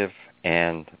preventive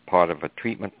and part of a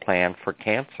treatment plan for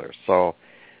cancer. So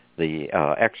the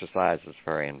exercise is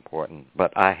very important,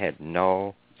 but I had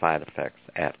no side effects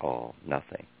at all,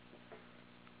 nothing.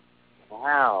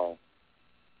 Wow.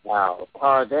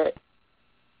 Carl, that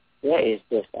is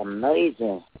just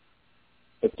amazing.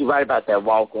 If you're right about that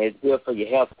walking, it's good for your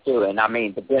health too. And I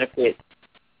mean, the benefits,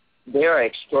 they're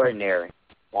extraordinary.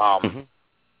 And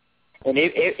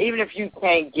even if you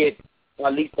can't get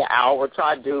at least an hour,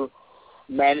 try to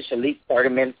manage at least 30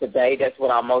 minutes a day. That's what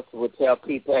I mostly would tell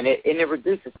people. And it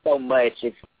reduces so much.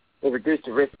 It reduces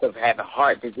the risk of having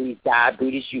heart disease,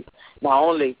 diabetes. You not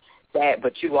only that,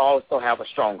 but you also have a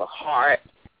stronger heart.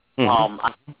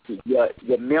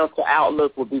 Your mental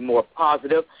outlook will be more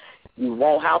positive. You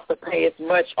won't have to pay as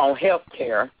much on health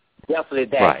care. Definitely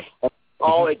that. Right.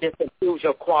 It just improves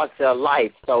your quality of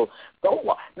life. So go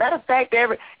walk. Matter of fact,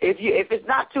 if it's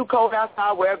not too cold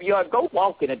outside, wherever you are, go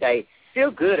walking today. Feel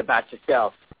good about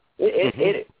yourself.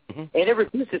 And it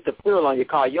reduces the fuel on your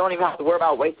car. You don't even have to worry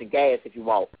about wasting gas if you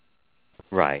walk.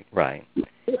 Right.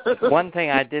 One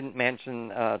thing I didn't mention,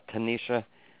 Tanisha,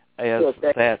 is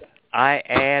that I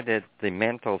added the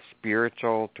mental,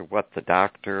 spiritual to what the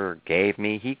doctor gave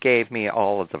me. He gave me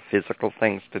all of the physical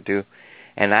things to do,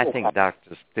 and I think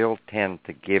doctors still tend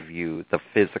to give you the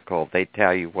physical. They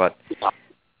tell you what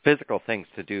physical things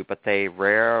to do, but they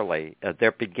rarely,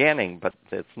 they're beginning, but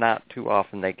it's not too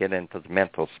often they get into the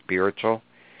mental, spiritual.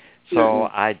 So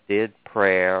I did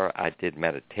prayer, I did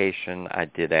meditation, I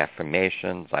did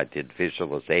affirmations, I did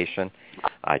visualization.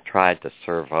 I tried to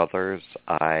serve others.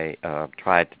 I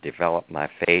tried to develop my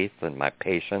faith and my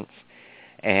patience.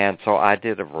 And so I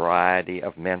did a variety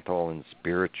of mental and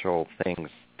spiritual things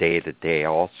day to day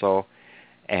also.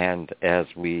 And as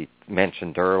we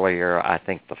mentioned earlier, I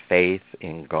think the faith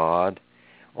in God,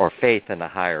 or faith in a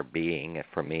higher being,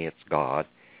 for me it's God,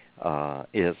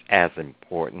 is as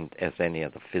important as any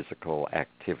of the physical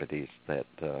activities that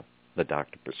the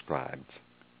doctor prescribes.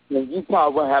 You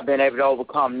probably wouldn't have been able to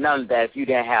overcome none of that if you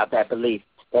didn't have that belief.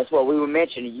 That's what we were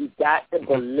mentioning. You got to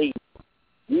believe.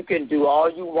 You can do all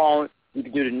you want. You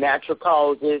can do the natural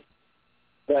causes.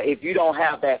 But if you don't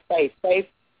have that faith,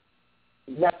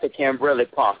 nothing can really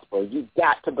prosper. You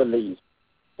got to believe.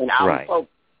 And our folks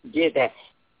did that.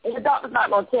 And the doctor's not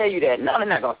going to tell you that. No, they're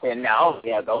not going to say, no,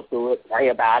 yeah, go through it, pray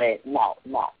about it. No.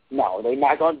 They're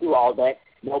not going to do all that.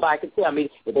 Nobody can tell me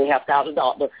that they have to have a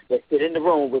doctor that sit in the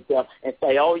room with them and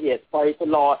say, oh, yes, praise the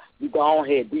Lord. You go on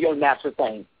ahead, do your natural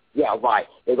thing. Yeah, right.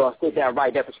 They're going to sit there and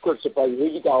write that prescription for you. Here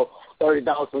you go,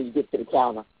 $30 when you get to the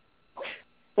counter.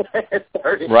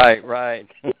 Right.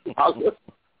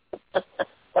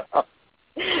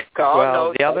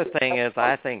 Well, the other thing is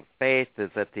I think faith is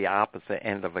at the opposite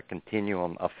end of a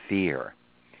continuum of fear.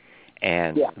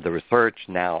 And the research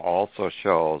now also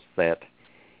shows that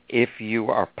if you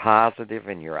are positive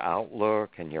in your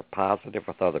outlook and you're positive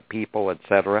with other people,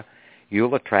 etc.,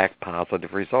 you'll attract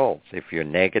positive results. If you're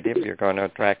negative, you're going to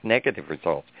attract negative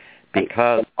results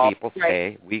because people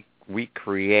say we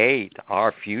create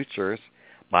our futures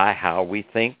by how we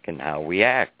think and how we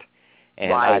act.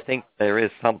 And I think there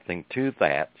is something to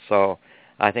that. So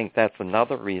I think that's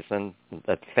another reason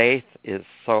that faith is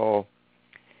so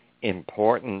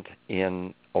important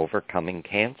in overcoming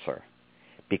cancer,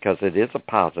 because it is a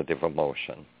positive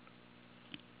emotion.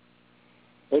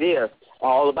 It is.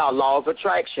 All about law of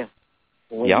attraction.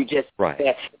 When you just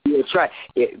you attract,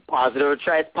 positive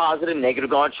attracts positive, negative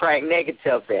going to attract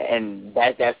negative. And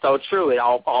that's so true. It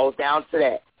all falls down to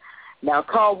that. Now,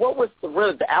 Carl, what was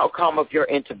really the outcome of your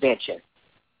intervention?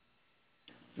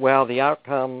 Well, the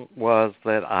outcome was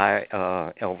that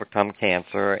I overcome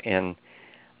cancer, and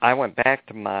I went back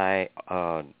to my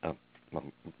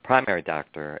primary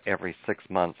doctor every 6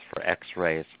 months for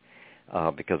x-rays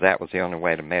because that was the only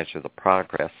way to measure the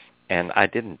progress. And I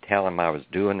didn't tell him I was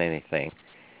doing anything.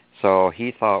 So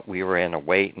he thought we were in a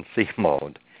wait-and-see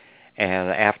mode. And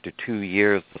after 2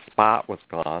 years, the spot was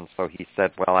gone, so he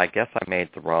said, well, I guess I made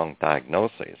the wrong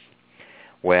diagnosis.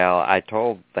 Well, I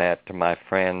told that to my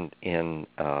friend in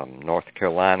North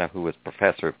Carolina who was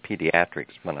professor of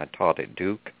pediatrics when I taught at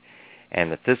Duke.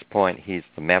 And at this point, he's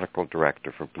the medical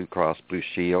director for Blue Cross Blue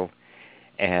Shield.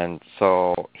 And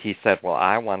so he said, well,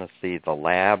 I want to see the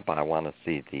lab. I want to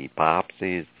see the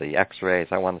biopsies, the x-rays.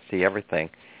 I want to see everything.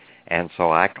 And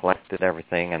so I collected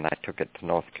everything, and I took it to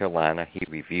North Carolina. He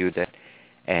reviewed it,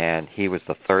 and he was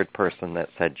the third person that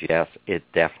said, yes, it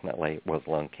definitely was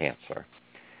lung cancer.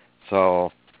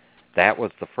 So that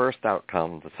was the first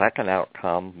outcome. The second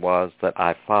outcome was that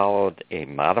I followed a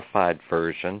modified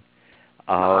version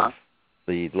of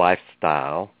the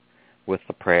lifestyle with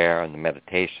the prayer and the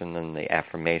meditation and the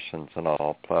affirmations and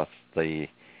all, plus the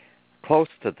close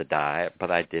to the diet,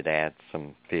 but I did add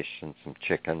some fish and some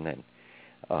chicken,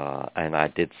 and I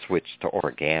did switch to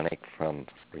organic from,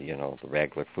 the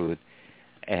regular food.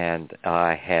 And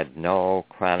I had no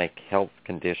chronic health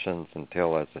conditions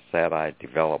until, as I said, I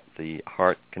developed the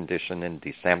heart condition in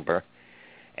December,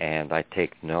 and I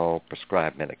take no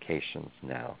prescribed medications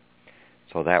now.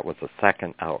 So that was the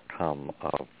second outcome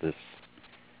of this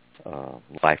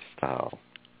lifestyle.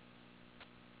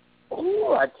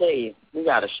 Ooh, I tell you, we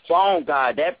got a strong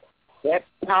God. That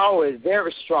power is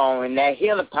very strong, and that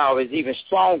healing power is even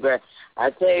stronger.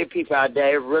 I tell you, people out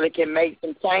there really can make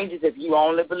some changes if you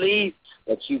only believe.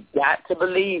 But you got to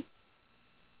believe.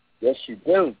 Yes, you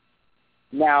do.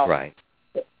 Now, right.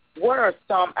 What are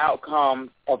some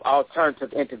outcomes of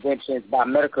alternative interventions by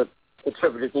medical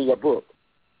contributors in your book?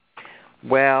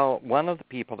 Well, one of the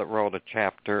people that wrote a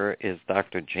chapter is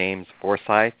Dr. James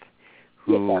Forsyth,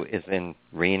 who is in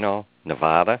Reno,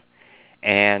 Nevada,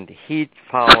 and he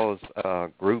follows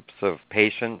groups of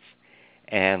patients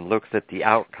and looks at the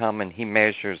outcome, and he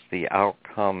measures the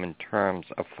outcome in terms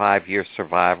of 5-year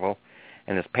survival,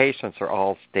 and his patients are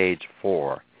all stage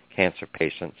 4 cancer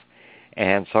patients.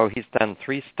 And so he's done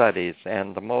 3 studies,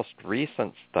 and the most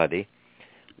recent study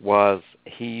was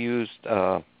he used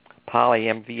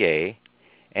poly-MVA,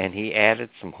 and he added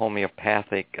some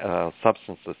homeopathic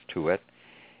substances to it,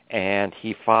 and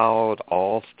he followed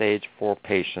all stage 4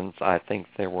 patients. I think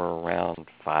there were around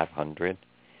 500,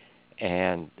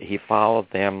 and he followed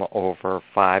them over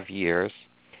 5 years.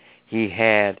 He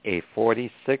had a 46%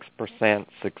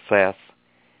 success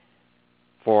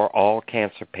for all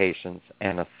cancer patients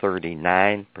and a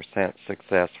 39%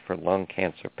 success for lung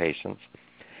cancer patients.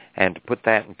 And to put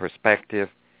that in perspective,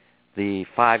 the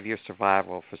 5-year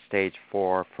survival for stage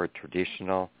 4 for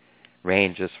traditional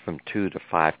ranges from 2 to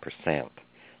 5%.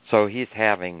 So he's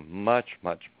having much,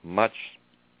 much, much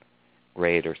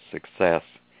greater success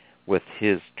with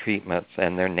his treatments,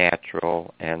 and they're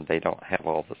natural, and they don't have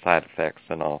all the side effects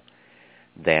and all,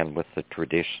 than with the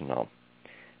traditional.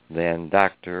 Then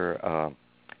Dr.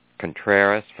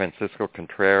 Francisco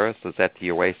Contreras, is at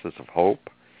the Oasis of Hope,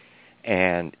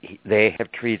 and they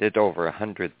have treated over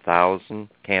 100,000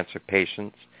 cancer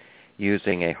patients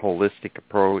using a holistic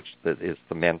approach that is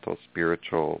the mental,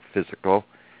 spiritual, physical.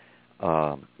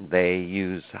 They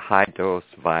use high-dose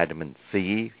vitamin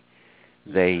C.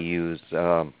 They use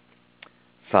some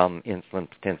insulin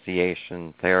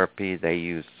potentiation therapy. They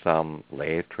use some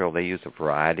Laetrile. They use a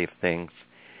variety of things.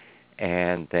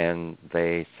 And then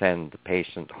they send the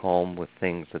patient home with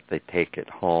things that they take at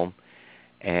home.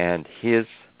 And his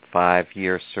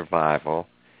 5-year survival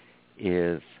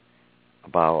is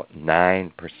about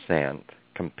 9%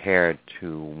 compared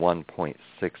to 1.6%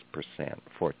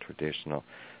 for traditional.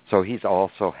 So he's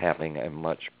also having a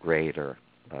much greater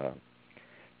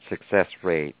success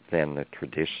rate than the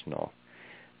traditional.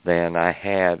 Then I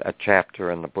had a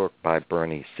chapter in the book by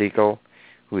Bernie Siegel,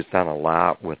 who's done a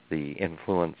lot with the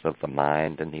influence of the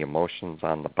mind and the emotions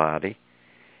on the body.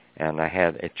 And I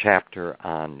had a chapter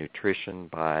on nutrition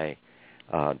by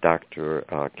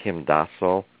Dr. Kim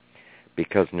Dasso,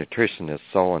 because nutrition is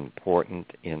so important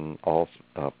in all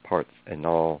in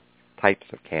all types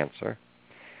of cancer.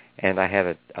 And I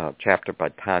had a chapter by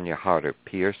Tanya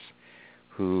Harder-Pierce,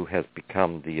 who has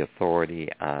become the authority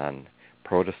on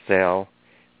Protocell,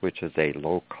 which is a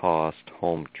low-cost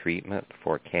home treatment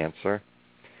for cancer.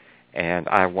 And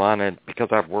I wanted, because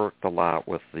I've worked a lot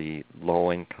with the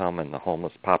low-income and the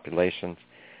homeless populations,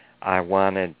 I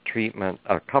wanted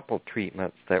a couple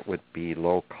treatments that would be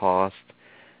low-cost,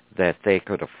 that they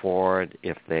could afford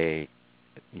if they,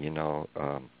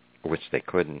 which they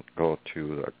couldn't go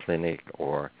to a clinic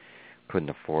or couldn't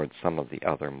afford some of the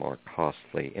other more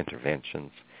costly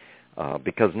interventions,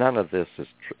 because none of this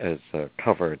is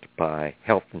covered by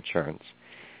health insurance.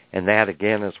 And that,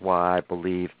 again, is why I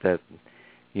believe that,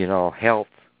 health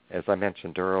as I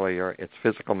mentioned earlier, it's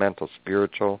physical, mental,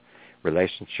 spiritual,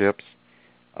 relationships,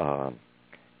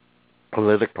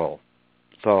 political.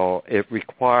 So it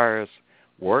requires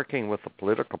working with the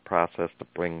political process to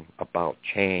bring about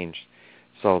change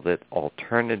so that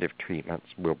alternative treatments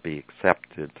will be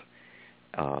accepted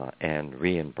and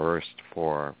reimbursed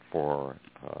for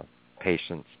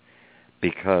patients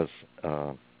because,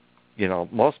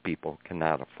 most people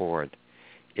cannot afford.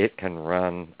 It can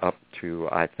run up to,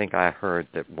 I think I heard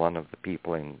that one of the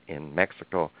people in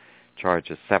Mexico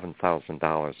charges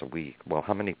 $7,000 a week. Well,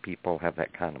 how many people have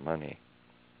that kind of money?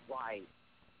 Right.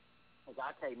 Because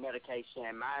I take medication,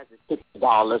 and mine is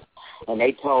 $60, and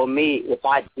they told me if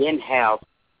I didn't have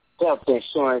health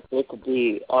insurance, it could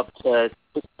be up to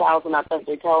 $6,000, I think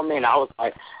they told me, and I was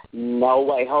like, no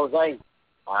way, Jose.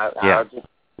 I'll just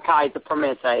Kaiser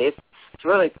Permanente. It's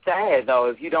really sad, though,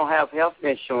 if you don't have health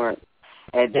insurance.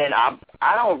 And then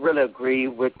I don't really agree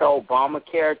with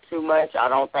Obamacare too much. I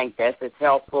don't think that's as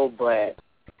helpful, but,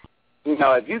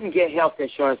 if you can get health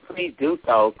insurance, please do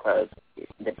so, because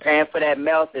the paying for that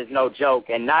meth is no joke,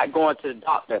 and not going to the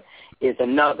doctor is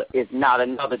not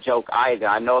another joke either.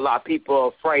 I know a lot of people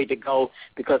are afraid to go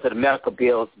because of the medical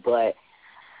bills, but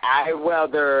I'd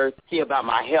rather see about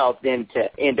my health than to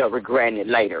end up regretting it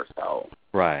later. So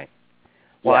right.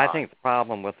 Well, I think the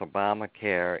problem with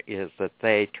Obamacare is that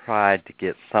they tried to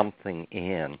get something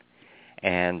in,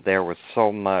 and there was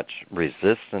so much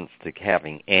resistance to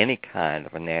having any kind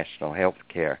of a national health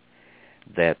care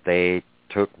that they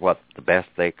took the best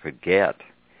they could get,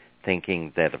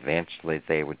 thinking that eventually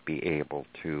they would be able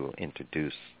to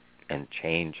introduce and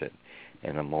change it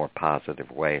in a more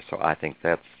positive way. So I think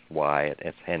that's why it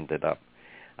has ended up.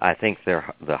 I think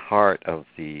the heart of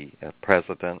the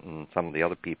president and some of the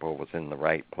other people was in the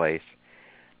right place,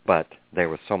 but there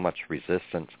was so much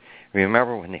resistance.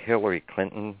 Remember when Hillary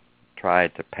Clinton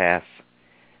tried to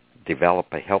develop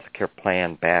a health care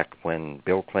plan back when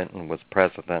Bill Clinton was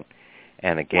president,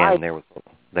 and again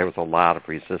there was a lot of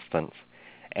resistance.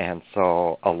 And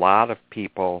so a lot of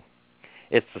people,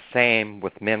 it's the same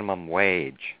with minimum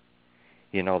wage.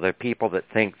 There are people that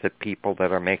think that people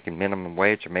that are making minimum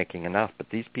wage are making enough, but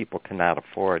these people cannot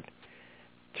afford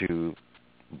to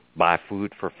buy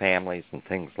food for families and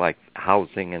things like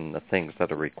housing and the things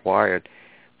that are required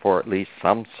for at least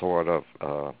some sort of,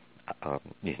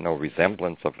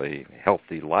 resemblance of a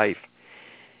healthy life.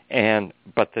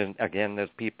 But then again, there's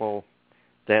people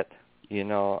that,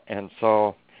 and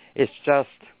so it's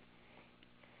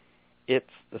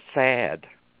sad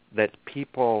that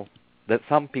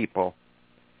some people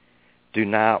do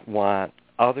not want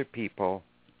other people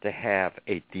to have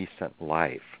a decent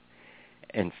life,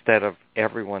 instead of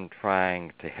everyone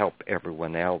trying to help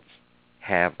everyone else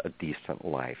have a decent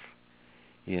life,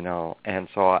 And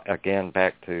so, again,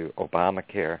 back to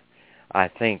Obamacare, I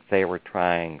think they were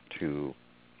trying to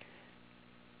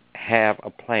have a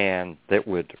plan that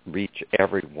would reach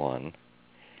everyone,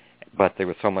 but there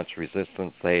was so much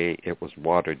resistance, it was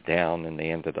watered down, and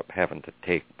they ended up having to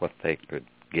take what they could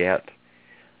get,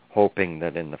 hoping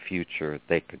that in the future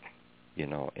they could,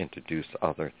 introduce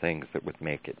other things that would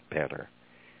make it better.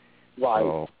 Right.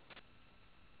 So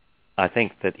I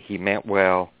think that he meant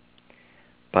well,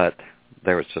 but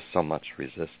there was just so much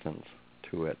resistance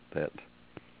to it that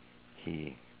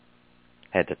he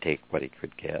had to take what he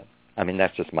could get. I mean,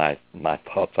 that's just my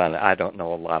thoughts on it. I don't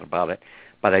know a lot about it,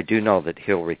 but I do know that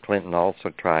Hillary Clinton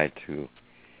also tried to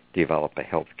develop a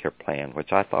health care plan,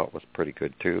 which I thought was pretty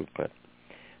good too, but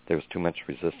there was too much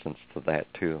resistance to that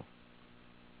too.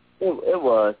 It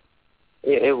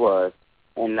was.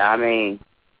 And I mean,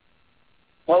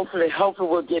 hopefully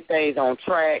we'll get things on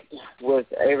track with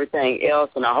everything else,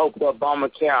 and I hope the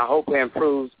Obamacare, it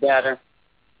improves better.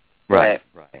 Right.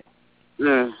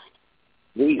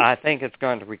 I think it's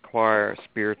going to require a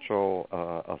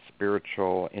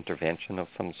spiritual intervention of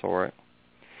some sort.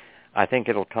 I think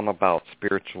it'll come about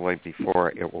spiritually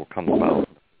before it will come about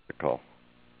physical.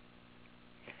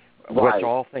 Right. Which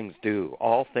all things do.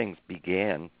 All things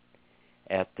begin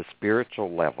at the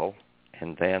spiritual level,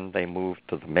 and then they move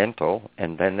to the mental,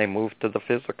 and then they move to the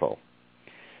physical.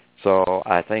 So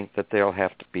I think that there'll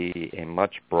have to be a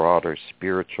much broader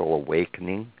spiritual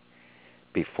awakening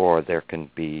before there can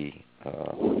be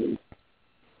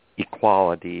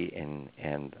equality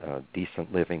and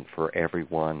decent living for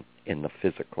everyone in the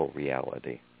physical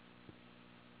reality.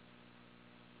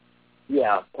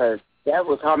 Yeah, because that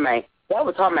was her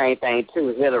main thing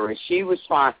too, Hillary.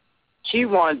 She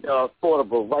wanted the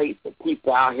affordable rates for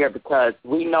people out here, because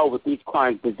we know with these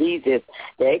chronic diseases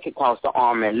that it could cost an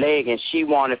arm and leg, and she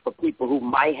wanted for people who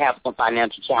might have some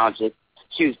financial challenges.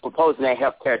 She was proposing a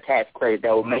health care tax credit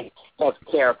that would make health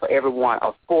care for everyone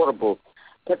affordable.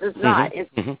 Because it's not. It's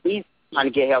easy trying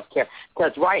to get health care.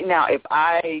 Because right now, if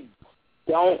I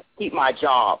don't keep my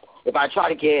job, if I try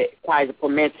to get Kaiser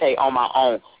Permanente on my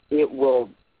own, it will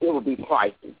be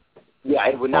pricey. Yeah,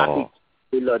 it would not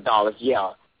be $3 little dollars.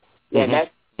 Yeah. Yeah,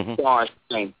 that's the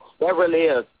thing. That really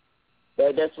is.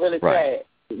 That's really sad.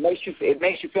 It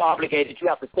makes you feel obligated. You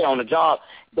have to stay on the job.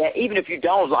 That even if you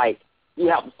don't like, you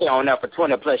have to stay on there for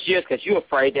 20 plus years because you're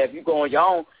afraid that if you go on your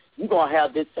own, you're gonna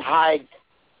have this high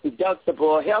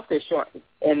deductible health insurance,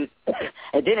 and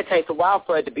then it takes a while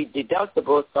for it to be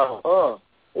deductible. So,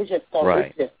 it's just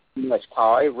it's just too much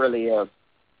call. It really is.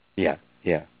 Yeah.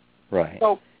 Right.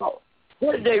 So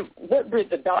what did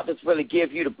the doctors really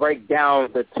give you to break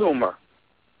down the tumor?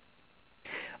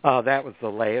 That was the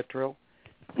Laetrile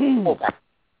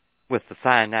with the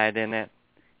cyanide in it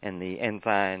and the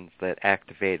enzymes that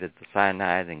activated the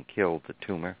cyanide and killed the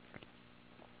tumor.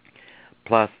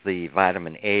 Plus the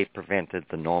vitamin A prevented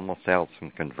the normal cells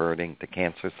from converting to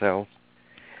cancer cells.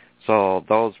 So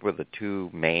those were the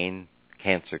two main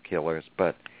cancer killers,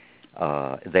 but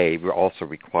they also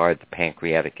required the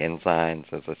pancreatic enzymes,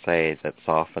 as I say, that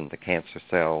soften the cancer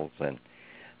cells, and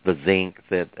the zinc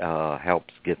that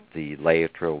helps get the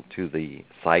Laetrile to the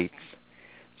sites.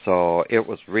 So it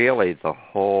was really the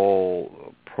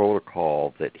whole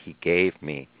protocol that he gave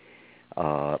me.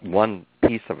 One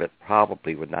piece of it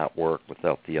probably would not work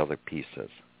without the other pieces.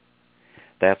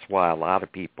 That's why a lot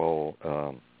of people,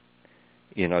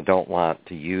 don't want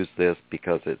to use this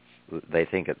because they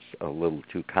think it's a little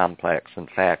too complex. In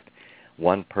fact,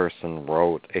 one person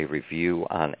wrote a review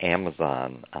on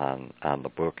Amazon on the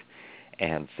book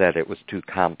and said it was too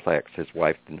complex. His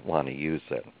wife didn't want to use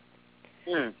it.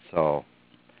 So,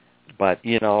 but,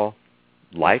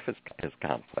 life is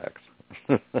complex.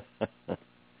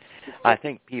 I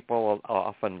think people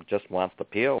often just want the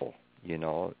pill,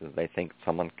 They think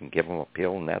someone can give them a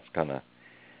pill and that's going to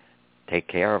take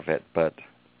care of it. But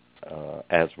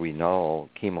as we know,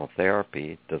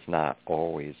 chemotherapy does not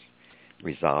always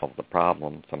resolve the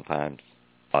problem. Sometimes,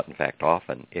 in fact,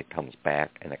 often, it comes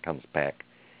back, and it comes back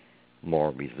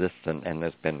more resistant. And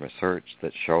there's been research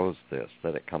that shows this,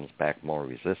 that it comes back more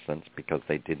resistant because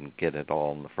they didn't get it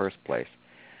all in the first place.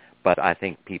 But I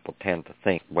think people tend to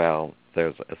think, well,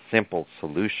 there's a simple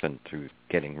solution to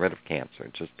getting rid of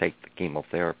cancer. Just take the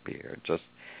chemotherapy or just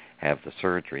have the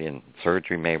surgery. And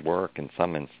surgery may work in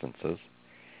some instances,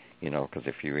 because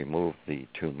if you remove the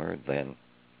tumor, then,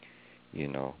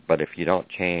 but if you don't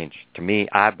change, to me,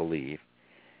 I believe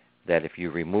that if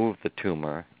you remove the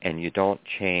tumor and you don't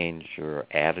change your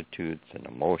attitudes and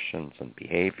emotions and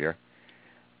behavior,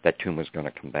 that tumor's going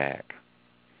to come back.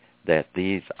 That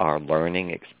these are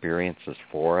learning experiences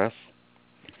for us,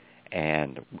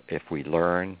 and if we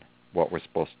learn what we're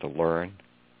supposed to learn,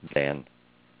 then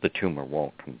the tumor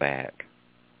won't come back.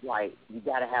 Right. You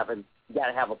gotta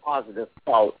have a positive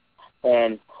thought.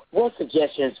 And what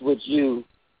suggestions would you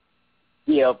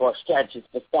give or strategies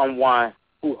for someone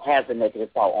who has a negative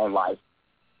thought on life?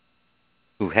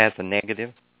 Who has a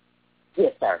negative?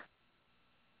 Yes, sir.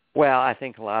 Well, I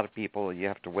think a lot of people, you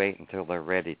have to wait until they're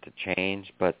ready to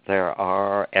change, but there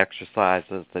are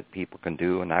exercises that people can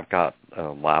do, and I've got a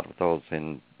lot of those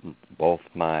in both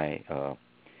my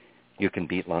You Can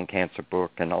Beat Lung Cancer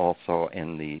book and also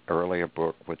in the earlier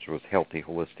book, which was Healthy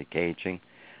Holistic Aging.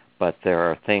 But there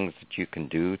are things that you can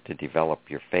do to develop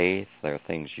your faith. There are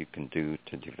things you can do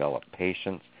to develop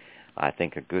patience. I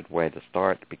think a good way to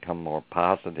start to become more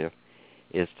positive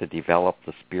is to develop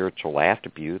the spiritual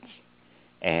attributes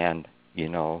and,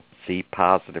 see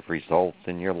positive results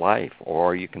in your life.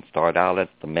 Or you can start out at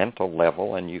the mental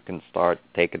level and you can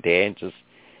take a day and just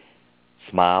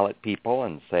smile at people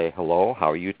and say, hello,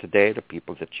 how are you today, to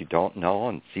people that you don't know,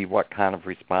 and see what kind of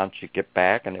response you get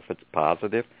back. And if it's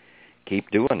positive, keep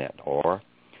doing it. Or,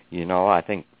 I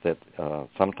think that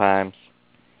sometimes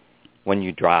when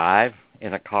you drive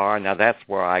in a car, now that's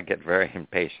where I get very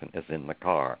impatient, is in the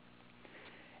car.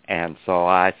 And so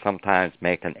I sometimes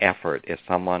make an effort. If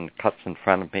someone cuts in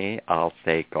front of me, I'll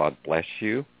say, God bless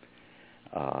you.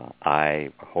 I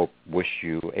wish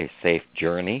you a safe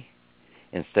journey,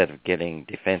 instead of getting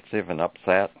defensive and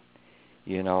upset,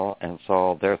 And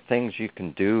so there are things you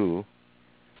can do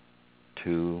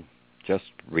to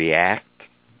just react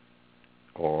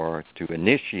or to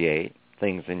initiate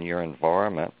things in your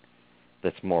environment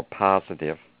that's more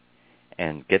positive,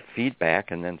 and get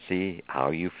feedback and then see how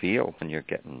you feel when you're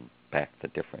getting back the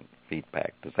different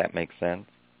feedback. Does that make sense?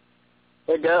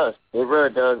 It does. It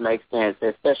really does make sense,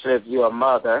 especially if you're a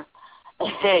mother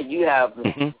and you have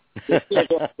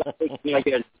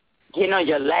getting on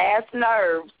your last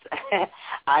nerves.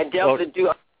 I definitely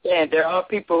do understand there are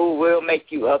people who will make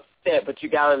you upset, but you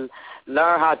got to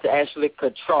learn how to actually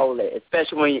control it,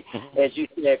 especially when, as you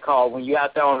said, Carl, when you're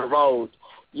out there on the road,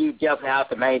 you definitely have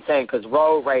to maintain, because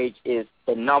road rage is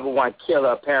the number one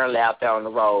killer apparently out there on the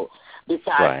road.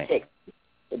 Besides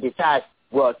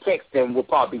texting will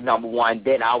probably be number one.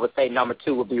 Then I would say number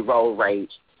two would be road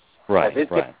rage. Right.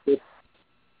 But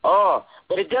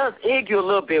it does egg you a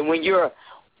little bit when you're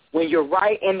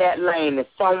right in that lane and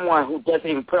someone who doesn't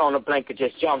even put on a blinker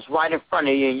just jumps right in front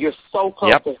of you, and you're so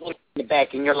close to him in the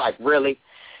back, and you're like, really?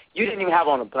 You didn't even have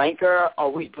on a blinker? Are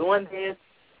we doing this?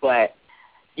 But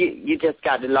you just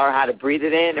got to learn how to breathe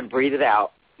it in and breathe it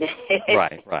out.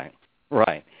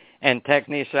 Right. And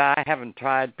Technisha, I haven't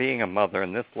tried being a mother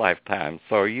in this lifetime,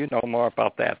 so you know more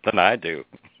about that than I do.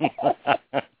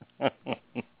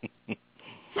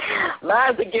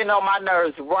 Mine's are getting on my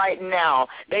nerves right now.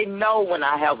 They know when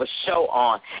I have a show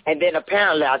on, and then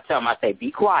apparently I tell them, I say,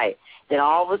 be quiet. Then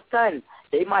all of a sudden,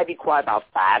 they might be quiet about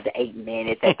 5 to 8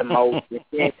 minutes at the most.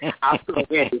 And then I'm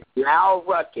hearing this loud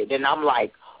ruckus, and I'm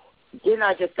like, didn't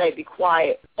I just say be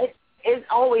quiet? It's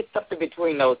always something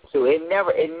between those two. It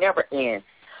never ends.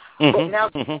 But now,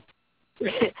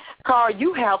 Carl,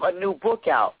 you have a new book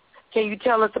out. Can you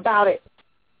tell us about it,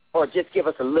 or just give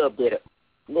us a little bit of?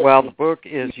 Well, the book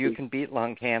is You Can Beat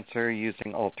Lung Cancer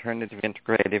Using Alternative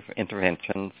Integrative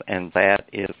Interventions, and that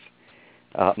is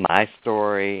my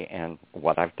story and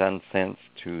what I've done since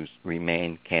to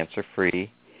remain cancer-free.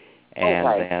 And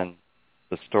then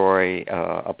the story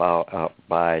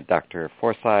by Dr.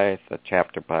 Forsyth, a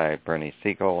chapter by Bernie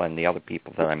Siegel, and the other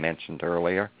people that I mentioned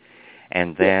earlier.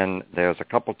 And then there's a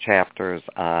couple chapters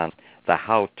on the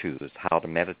how-tos, how to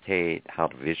meditate, how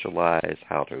to visualize,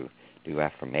 how to do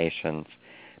affirmations,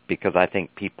 because I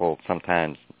think people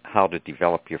sometimes, how to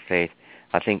develop your faith,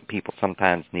 I think people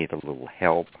sometimes need a little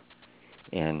help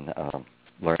in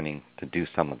learning to do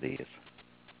some of these.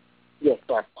 Yes,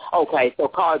 sir. Okay, so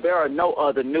Carl, there are no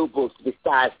other new books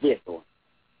besides this one?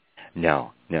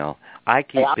 No. I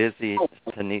keep busy,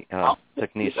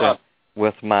 Technisha,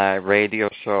 with my radio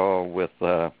show.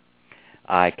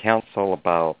 I counsel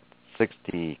about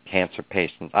 60 cancer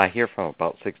patients. I hear from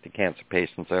about 60 cancer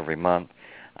patients every month.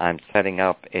 I'm setting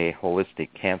up a holistic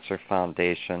cancer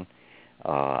foundation.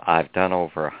 I've done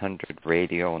over 100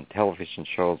 radio and television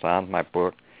shows on my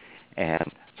book,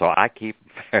 and so I keep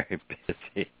very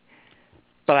busy.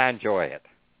 But I enjoy it.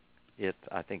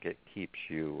 I think it keeps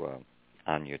you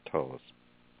on your toes.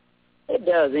 It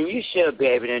does, and you should be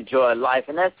able to enjoy life,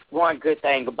 and that's one good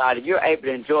thing about it. You're able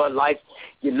to enjoy life.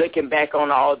 You're looking back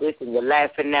on all this, and you're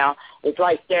laughing now. It's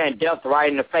like staring death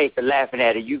right in the face and laughing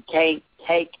at it. You can't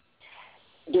take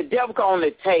 – the devil can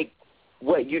only take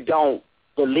what you don't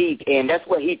believe in. That's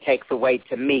what he takes away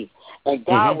to me. And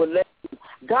God will let you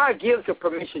 – God gives you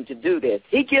permission to do this.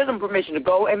 He gives them permission to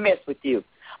go and mess with you.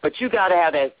 But you got to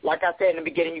have that – like I said in the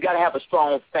beginning, you got to have a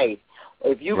strong faith.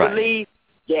 If you believe –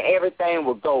 then everything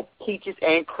will go peaches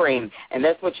and cream. And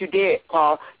that's what you did,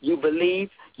 Paul. You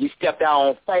believed, you stepped out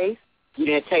on faith, you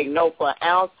didn't take no for an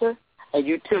answer, and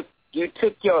you took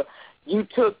your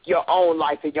own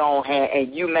life in your own hand,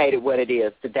 and you made it what it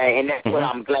is today. And that's what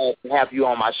I'm glad to have you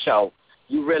on my show.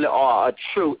 You really are a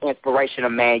true inspirational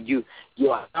man. You're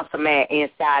an awesome man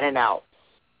inside and out.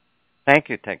 Thank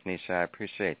you, Technisha. I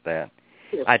appreciate that.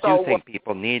 I do think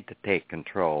people need to take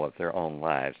control of their own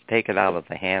lives. Take it out of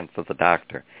the hands of the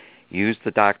doctor. Use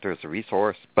the doctor as a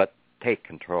resource, but take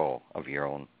control of your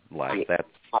own life. That's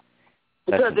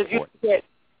important.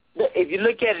 If you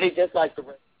look at it, it's just like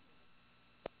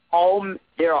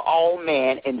they're all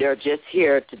men, and they're just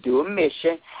here to do a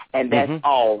mission, and that's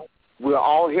all. We're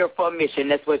all here for a mission.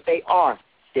 That's what they are.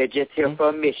 They're just here for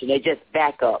a mission. They just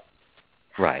back up.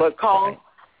 Right. But, Carl,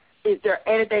 is there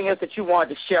anything else that you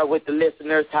wanted to share with the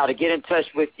listeners, how to get in touch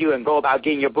with you and go about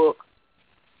getting your book?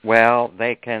 Well,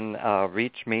 they can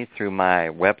reach me through my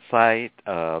website.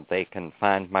 They can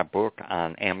find my book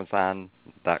on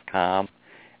Amazon.com,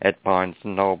 at Barnes &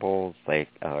 Nobles. They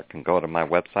can go to my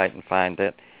website and find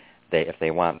it. If they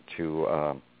want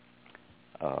to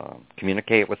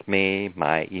communicate with me,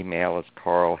 my email is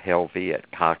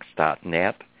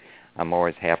carlhelvie@cox.net. I'm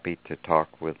always happy to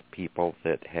talk with people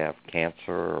that have cancer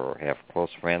or have close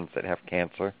friends that have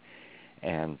cancer,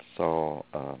 and so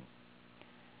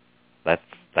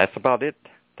that's about it,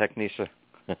 Technisha.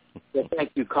 Well,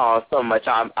 thank you, Carl, so much.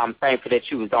 I'm thankful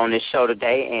that you was on this show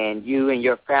today, and you and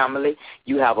your family,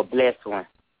 you have a blessed one.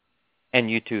 And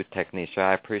you too, Technisha.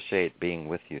 I appreciate being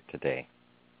with you today.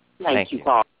 Thank you,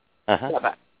 Carl.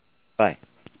 Bye. Bye.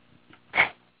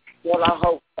 Well, I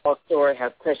hope our story word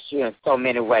has touched you in so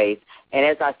many ways. And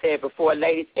as I said before,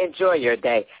 ladies, enjoy your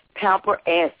day. Pamper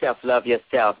and self-love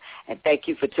yourself. And thank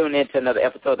you for tuning in to another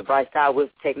episode of The Bright Side with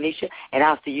Technisha, and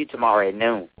I'll see you tomorrow at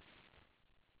noon.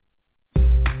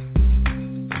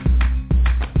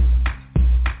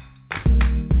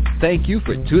 Thank you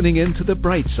for tuning in to The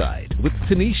Bright Side with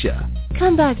Tanisha.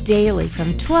 Come back daily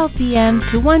from 12 p.m.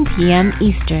 to 1 p.m.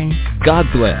 Eastern. God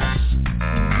bless.